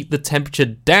helping to keep the temperature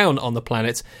down on the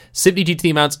planet, simply due to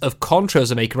the amount of contrails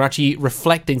they make are actually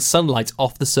reflecting sunlight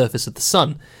off the surface of the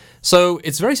sun. So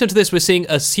it's very similar to this. We're seeing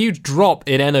a huge drop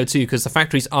in NO2 because the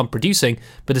factories aren't producing,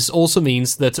 but this also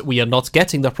means that we are not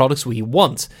getting the products we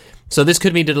want. So this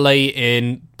could mean a delay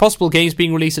in possible games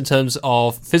being released in terms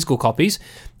of physical copies.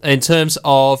 In terms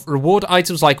of reward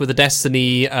items, like with the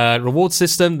Destiny reward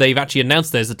system, they've actually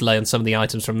announced there's a delay on some of the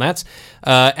items from that.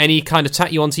 Any kind of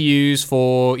tech you want to use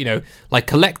for, like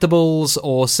collectibles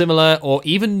or similar, or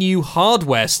even new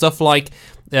hardware, stuff like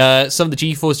some of the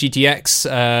GeForce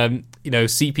GTX,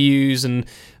 CPUs and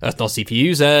not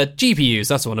CPUs, GPUs,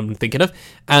 that's the one I'm thinking of,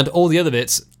 and all the other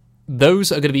bits, those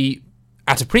are going to be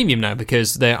at a premium now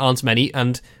because there aren't many,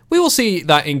 and we will see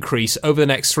that increase over the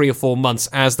next 3 or 4 months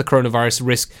as the coronavirus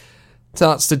risk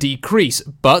starts to decrease.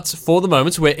 But for the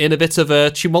moment, we're in a bit of a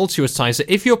tumultuous time, so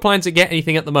if you're planning to get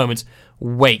anything at the moment,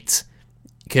 wait,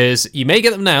 because you may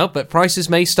get them now, but prices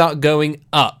may start going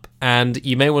up, and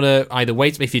you may want to either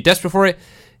wait if you're desperate for it,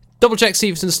 double check, see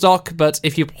if it's in stock, but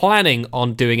if you're planning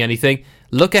on doing anything,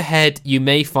 look ahead. You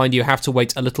may find you have to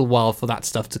wait a little while for that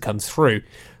stuff to come through.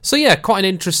 So yeah, quite an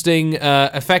interesting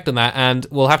effect on that, and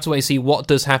we'll have to wait and see what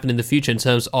does happen in the future in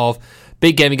terms of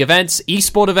big gaming events,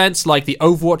 esport events like the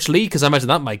Overwatch League, because I imagine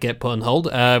that might get put on hold.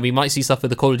 We might see stuff with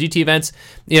the Call of Duty events.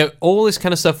 All this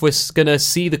kind of stuff, we're going to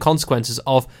see the consequences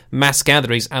of mass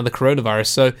gatherings and the coronavirus,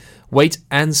 so wait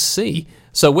and see.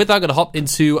 So with that, I'm going to hop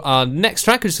into our next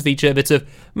track, which is to feature a bit of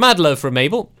Mad Love from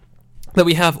Mabel. Then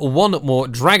we have one more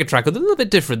Dragon track, a little bit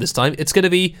different this time. It's going to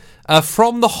be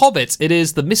from The Hobbit. It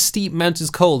is The Misty Mountains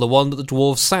Cold, the one that the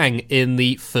dwarves sang in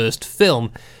the first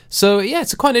film. So yeah,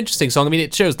 it's a quite interesting song. I mean,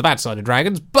 it shows the bad side of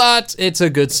dragons, but it's a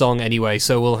good song anyway,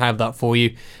 so we'll have that for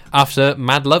you after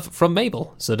Mad Love from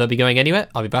Mabel. So don't be going anywhere.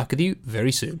 I'll be back with you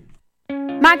very soon.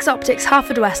 Mags Optics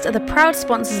Haverfordwest are the proud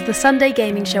sponsors of the Sunday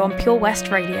Gaming Show on Pure West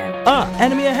Radio.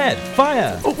 Enemy ahead!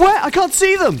 Fire! Where? I can't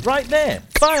see them! Right there!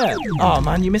 expired. Oh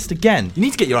man, you missed again. You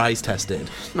need to get your eyes tested.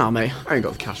 Nah, mate, I ain't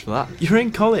got the cash for that. You're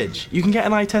in college. You can get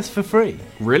an eye test for free.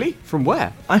 Really? From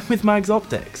where? I'm with Mags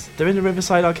Optics. They're in the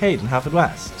Riverside Arcade in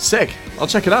Haverfordwest. Sick. I'll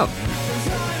check it out.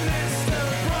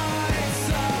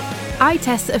 Eye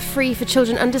tests are free for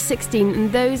children under 16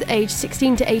 and those aged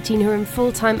 16 to 18 who are in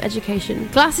full-time education.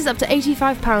 Glasses up to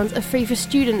 £85 are free for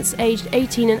students aged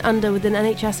 18 and under with an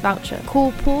NHS voucher.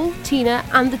 Call Paul, Tina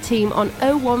and the team on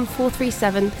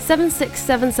 01437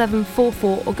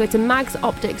 767744 or go to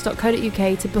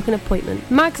magsoptics.co.uk to book an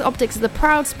appointment. Mags Optics are the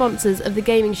proud sponsors of the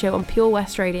gaming show on Pure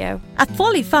West Radio. At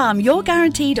Folly Farm, you're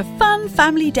guaranteed a fun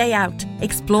family day out.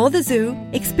 Explore the zoo,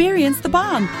 experience the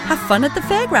barn, have fun at the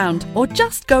fairground, or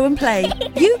just go and play.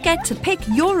 You get to pick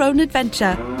your own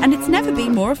adventure, and it's never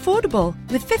been more affordable.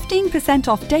 With 15%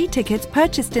 off day tickets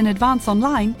purchased in advance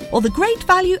online, or the great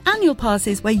value annual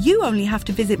passes where you only have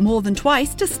to visit more than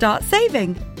twice to start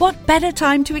saving. What better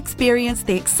time to experience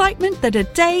the excitement that a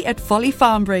day at Folly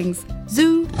Farm brings?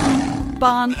 Zoo,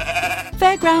 barn,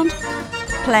 fairground,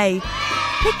 play.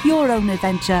 Pick your own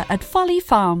adventure at Folly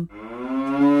Farm.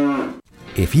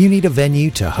 If you need a venue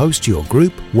to host your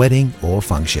group, wedding or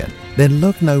function, then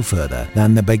look no further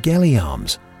than the Begelly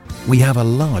Arms. We have a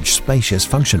large, spacious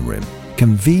function room,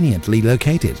 conveniently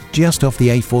located just off the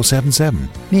A477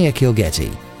 near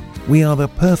Kilgetty. We are the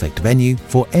perfect venue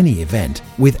for any event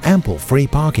with ample free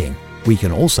parking. We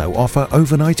can also offer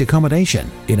overnight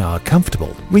accommodation in our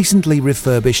comfortable, recently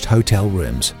refurbished hotel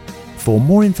rooms. For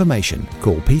more information,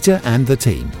 call Peter and the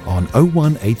team on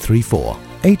 01834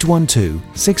 812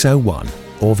 601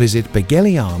 or visit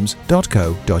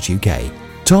begellyarms.co.uk.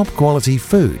 Top quality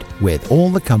food with all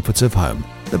the comforts of home.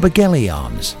 The Begelly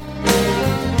Arms.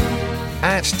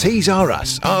 At Tees R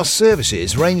Us, our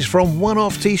services range from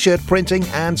one-off t-shirt printing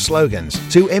and slogans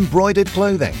to embroidered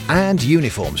clothing and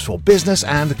uniforms for business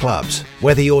and clubs.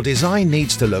 Whether your design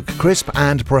needs to look crisp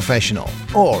and professional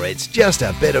or it's just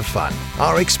a bit of fun,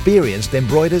 our experienced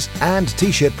embroiders and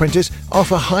t-shirt printers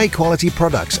offer high-quality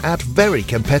products at very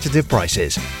competitive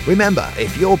prices. Remember,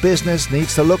 if your business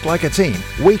needs to look like a team,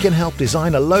 we can help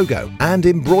design a logo and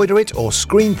embroider it or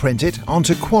screen print it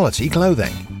onto quality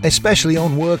clothing, especially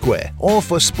on workwear or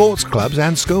for sports clubs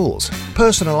and schools.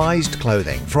 Personalised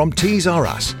clothing from Tees R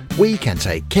Us. We can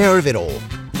take care of it all.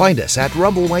 Find us at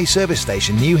Rumbleway Service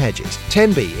Station, New Hedges,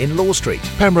 10B in Law Street,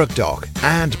 Pembroke Dock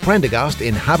and Prendergast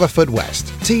in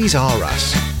Haverfordwest. Tees R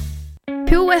Us.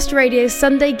 Pure West Radio's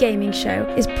Sunday Gaming Show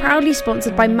is proudly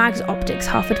sponsored by Mags Optics,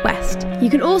 Haverfordwest. You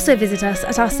can also visit us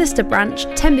at our sister branch,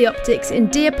 Tenby Optics in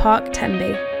Deer Park,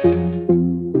 Tenby.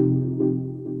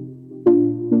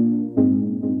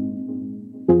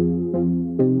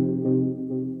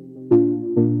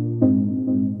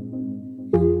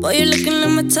 Boy, you're looking like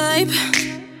my type,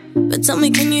 but tell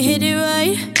me, can you hit it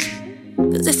right?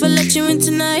 Cause if I let you in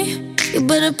tonight, you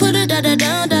better put it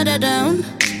down.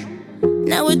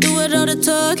 Now we do it all the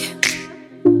talk,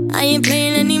 I ain't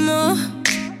playing anymore.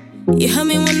 You heard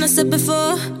me when I said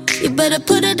before, you better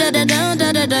put it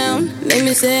down. Make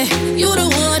me say, you the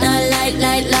one I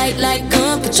like.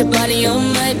 Come put your body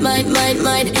on might.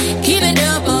 Keep it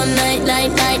up all night.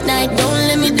 Don't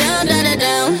let me down.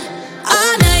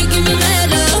 All night, give me mad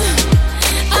love.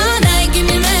 All night, give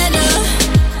me mad love.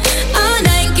 All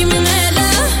night, give me mad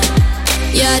love.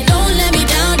 Yeah, don't let me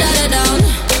down.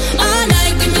 All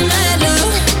night, give me mad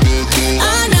love.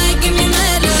 All night, give me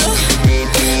mad love.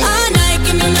 All night,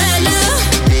 give me mad love.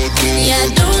 Yeah,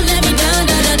 don't let me down.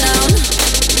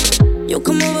 You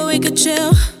come over, we could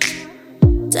chill.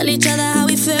 Tell each other how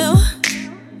we feel.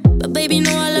 But baby,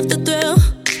 know I love the thrill.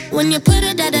 When you put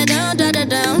it down.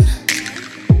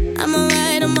 I'm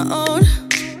alright on my own,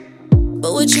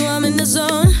 but with you I'm in the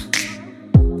zone.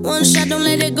 One shot, don't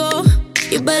let it go.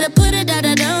 You better put it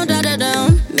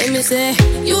down. Make me say,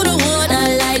 you the one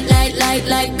I like.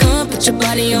 Come put your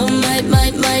body on might.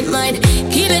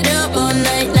 Keep it up all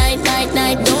night.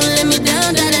 Don't let me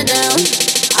down.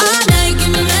 All night,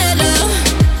 give me mad love.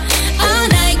 All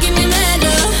night, give me mad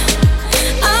love.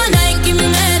 All night, give me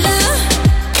mad love.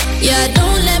 Yeah,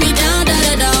 don't let me down.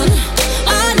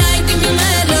 All night, give me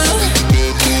mad love.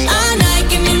 All night,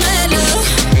 give me mad love.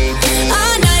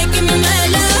 All night, give me mad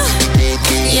love.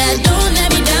 Yeah, don't let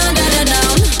me down.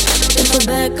 If I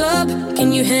back up,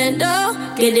 can you handle?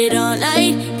 Get it all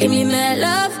night, give me mad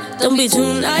love. Don't be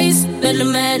too nice, better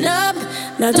man up.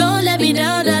 Now don't let me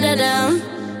down.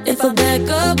 If I back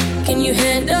up, can you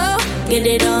handle? Get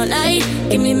it all night,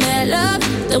 give me mad love.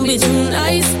 Don't be too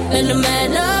nice, better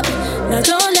man up. Now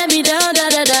don't let me down. All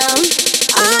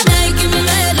night, give me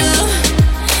mad love.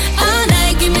 All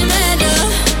night, give me mad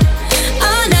love.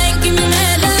 All night, give me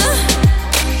mad love.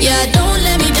 Yeah, don't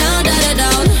let me down.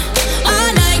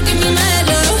 All night.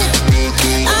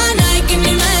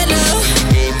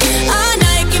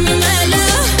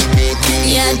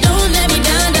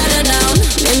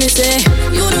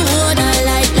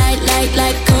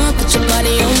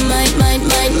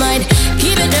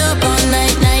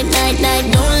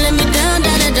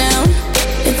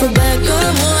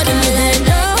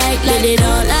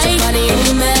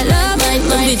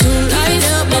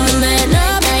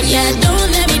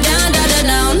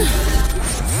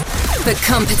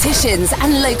 competitions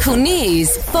and local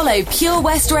news, follow Pure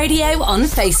West Radio on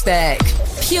Facebook.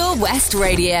 Pure West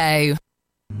Radio.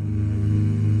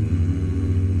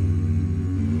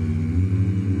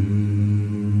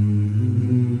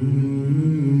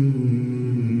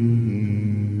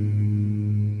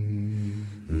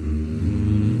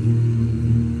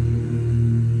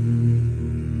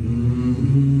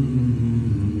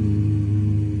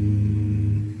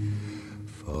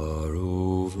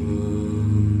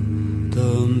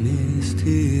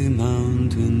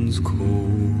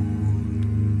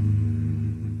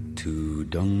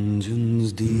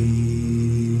 Dungeons deep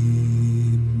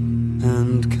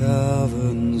and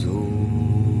caverns old,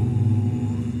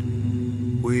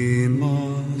 we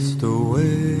must away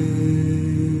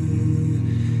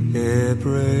ere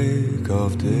break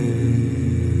of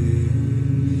day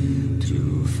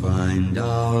to find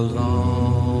our long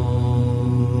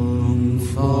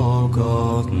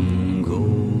forgotten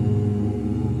gold.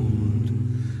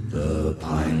 The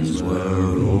pines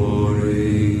were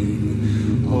roaring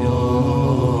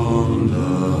on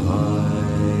the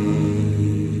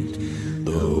height,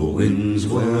 the winds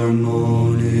were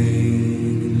moaning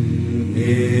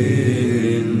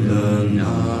in the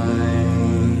night.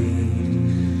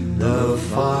 The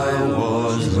fire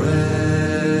was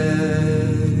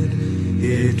red,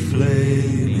 it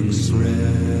flaming spread.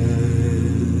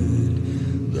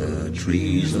 The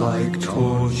trees like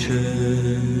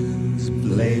torches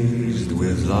blazed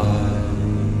with light.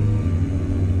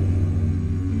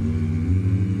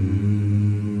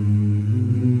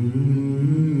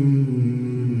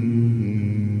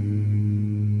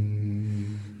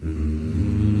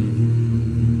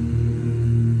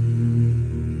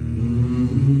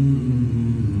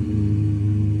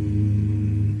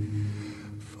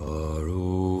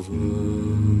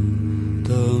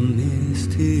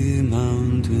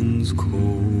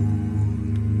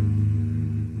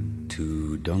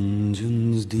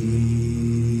 Dungeons deep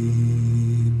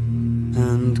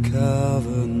and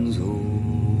caverns old,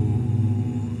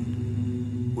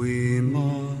 we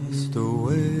must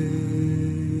away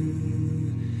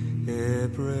ere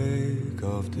break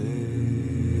of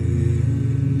day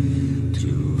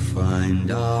to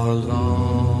find our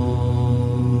long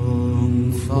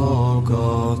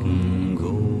forgotten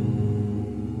gold.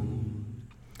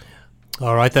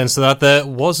 Alright then, so that there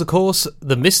was, of course,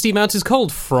 The Misty Mountains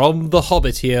Cold from The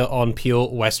Hobbit here on Pure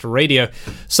West Radio.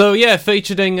 So yeah,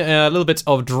 featuring a little bit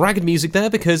of dragon music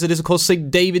there, because it is, of course, St.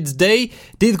 David's Day,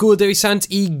 Dydd Gwydir Sant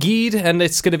I Gyd, and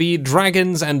it's going to be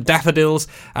dragons and daffodils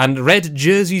and red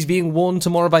jerseys being worn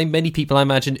tomorrow by many people, I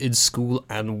imagine, in school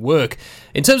and work.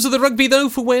 In terms of the rugby, though,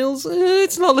 for Wales,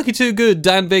 it's not looking too good.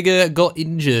 Dan Biggar got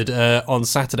injured on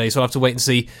Saturday, so I'll have to wait and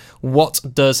see what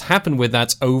does happen with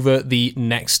that over the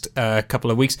next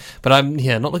couple of weeks. But I'm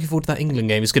not looking forward to that England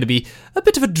game. It's going to be a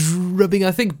bit of a drubbing,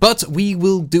 I think, but we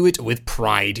will do it with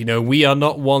pride. You know, we are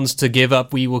not ones to give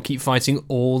up. We will keep fighting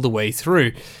all the way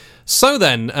through. So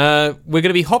then, we're going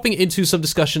to be hopping into some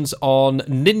discussions on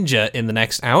Ninja in the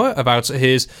next hour about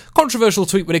his controversial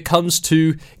tweet when it comes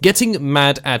to getting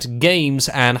mad at games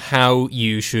and how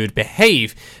you should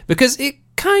behave. Because it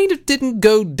kind of didn't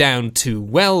go down too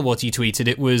well, what he tweeted.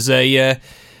 It was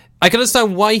I can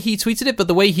understand why he tweeted it, but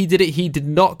the way he did it, he did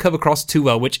not come across too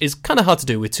well, which is kind of hard to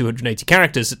do with 280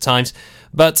 characters at times.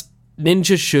 But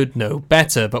Ninja should know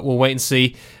better, but we'll wait and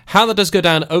see how that does go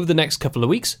down over the next couple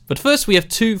of weeks. But first, we have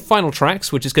two final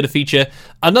tracks, which is going to feature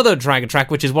another Dragon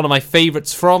track, which is one of my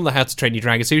favourites from the How to Train Your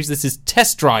Dragon series. This is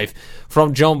Test Drive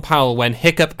from John Powell, when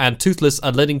Hiccup and Toothless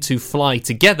are learning to fly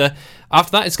together.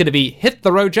 After that, it's going to be Hit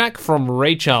the Road Jack from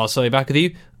Ray Charles. So I'll be back with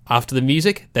you after the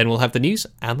music, then we'll have the news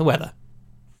and the weather.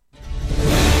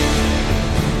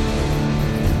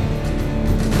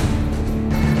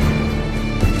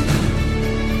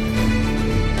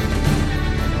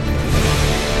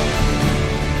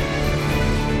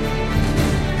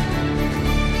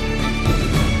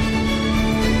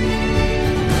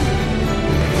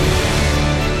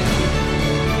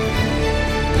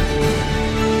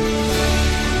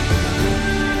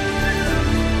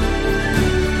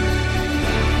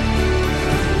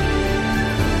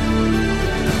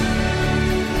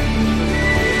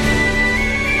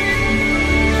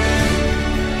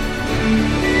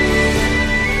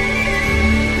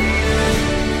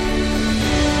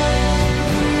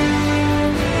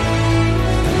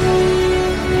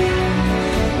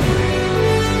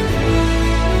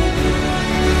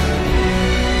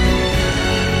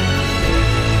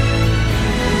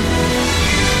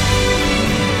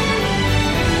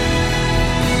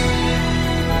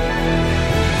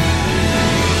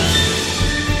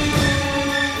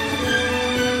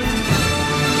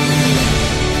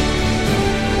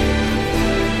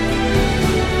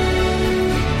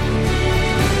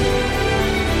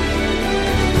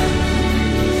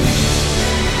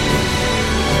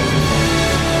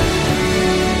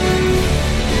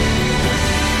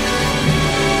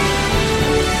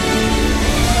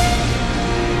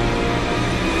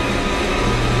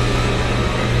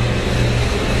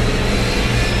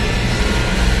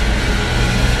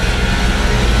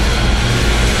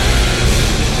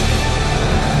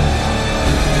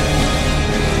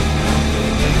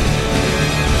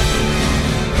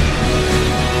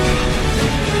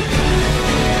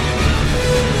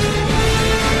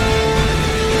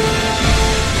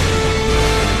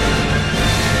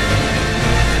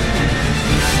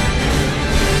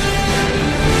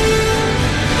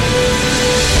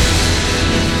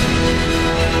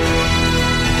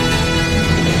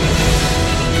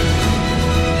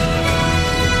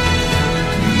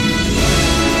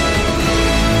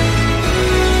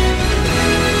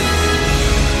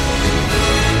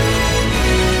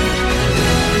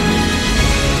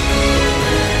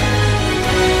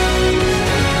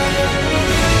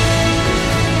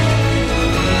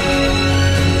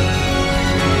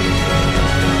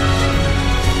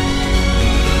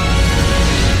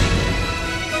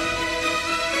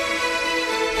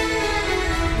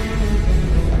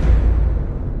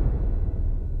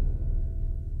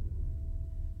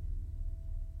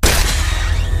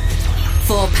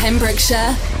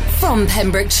 Pembrokeshire, from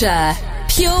Pembrokeshire,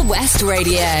 Pure West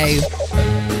Radio.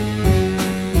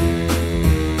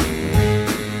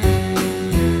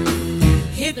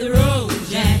 Hit the road,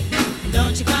 Jack, and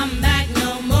don't you come back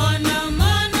no more, no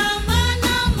more, no more,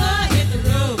 no more. Hit the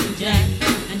road, Jack,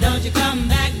 and don't you come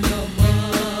back no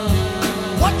more.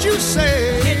 What you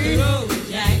say? Hit the road,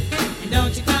 Jack, and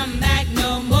don't you come back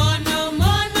no more, no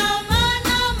more, no more,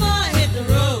 no more. Hit the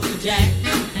road, Jack,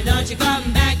 and don't you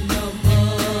come back no more.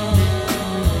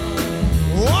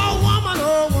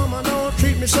 Oh woman, don't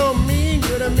treat me so mean.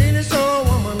 You're the meanest old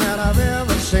woman that I've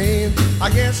ever seen. I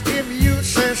guess if you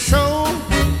say so,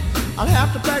 I'll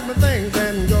have to pack my things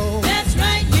and go. That's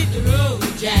right, hit the road,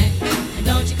 Jack, and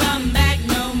don't you come back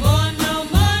no more, no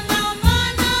more, no more,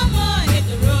 no more. Hit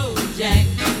the road, Jack,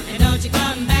 and don't you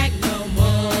come back no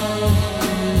more.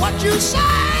 What you say?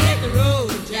 Hit the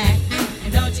road, Jack,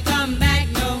 and don't you come back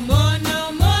no more,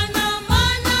 no more, no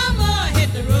more, no more.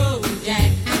 Hit the road,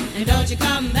 Jack, and don't you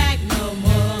come back no more.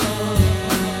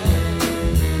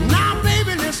 Now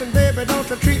baby, listen baby, don't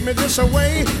you treat me this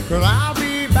away, 'cause I'll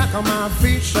be back on my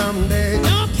feet someday.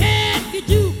 Don't care if you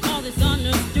do, 'cause it's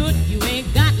understood. You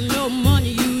ain't got no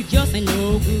money, you just ain't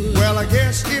no good. Well, I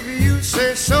guess if you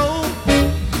say so,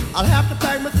 I'll have to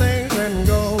pack my things and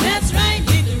go. That's right,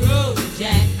 hit the road,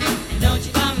 Jack, and don't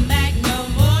you come back no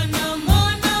more, no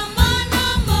more, no more, no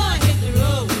more. Hit the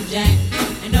road, Jack,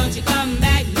 and don't you come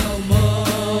back no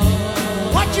more.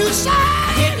 What you say?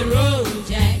 Hit the road,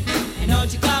 Jack, and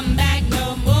don't you come back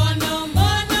no more, no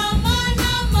more, no more,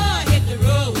 no more. Hit the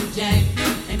road, Jack,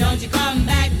 and don't you come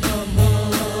back no more.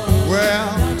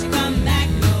 Well, don't you come back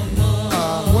no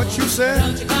more. What you said?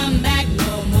 Don't you come back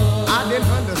no more. I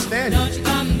didn't understand Don't you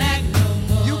come back no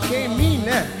more. You can't mean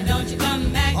that. And don't you come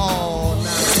back. Oh,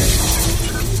 no.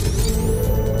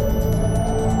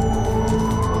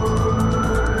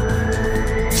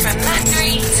 From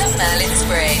Macquarie to Merlin's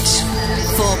Bridge.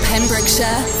 For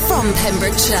Pembrokeshire, from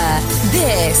Pembrokeshire,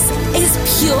 this is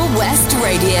Pure West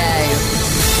Radio.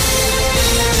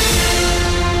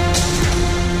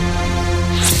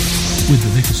 With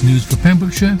the latest news for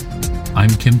Pembrokeshire, I'm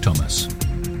Kim Thomas.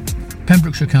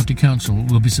 Pembrokeshire County Council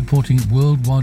will be supporting worldwide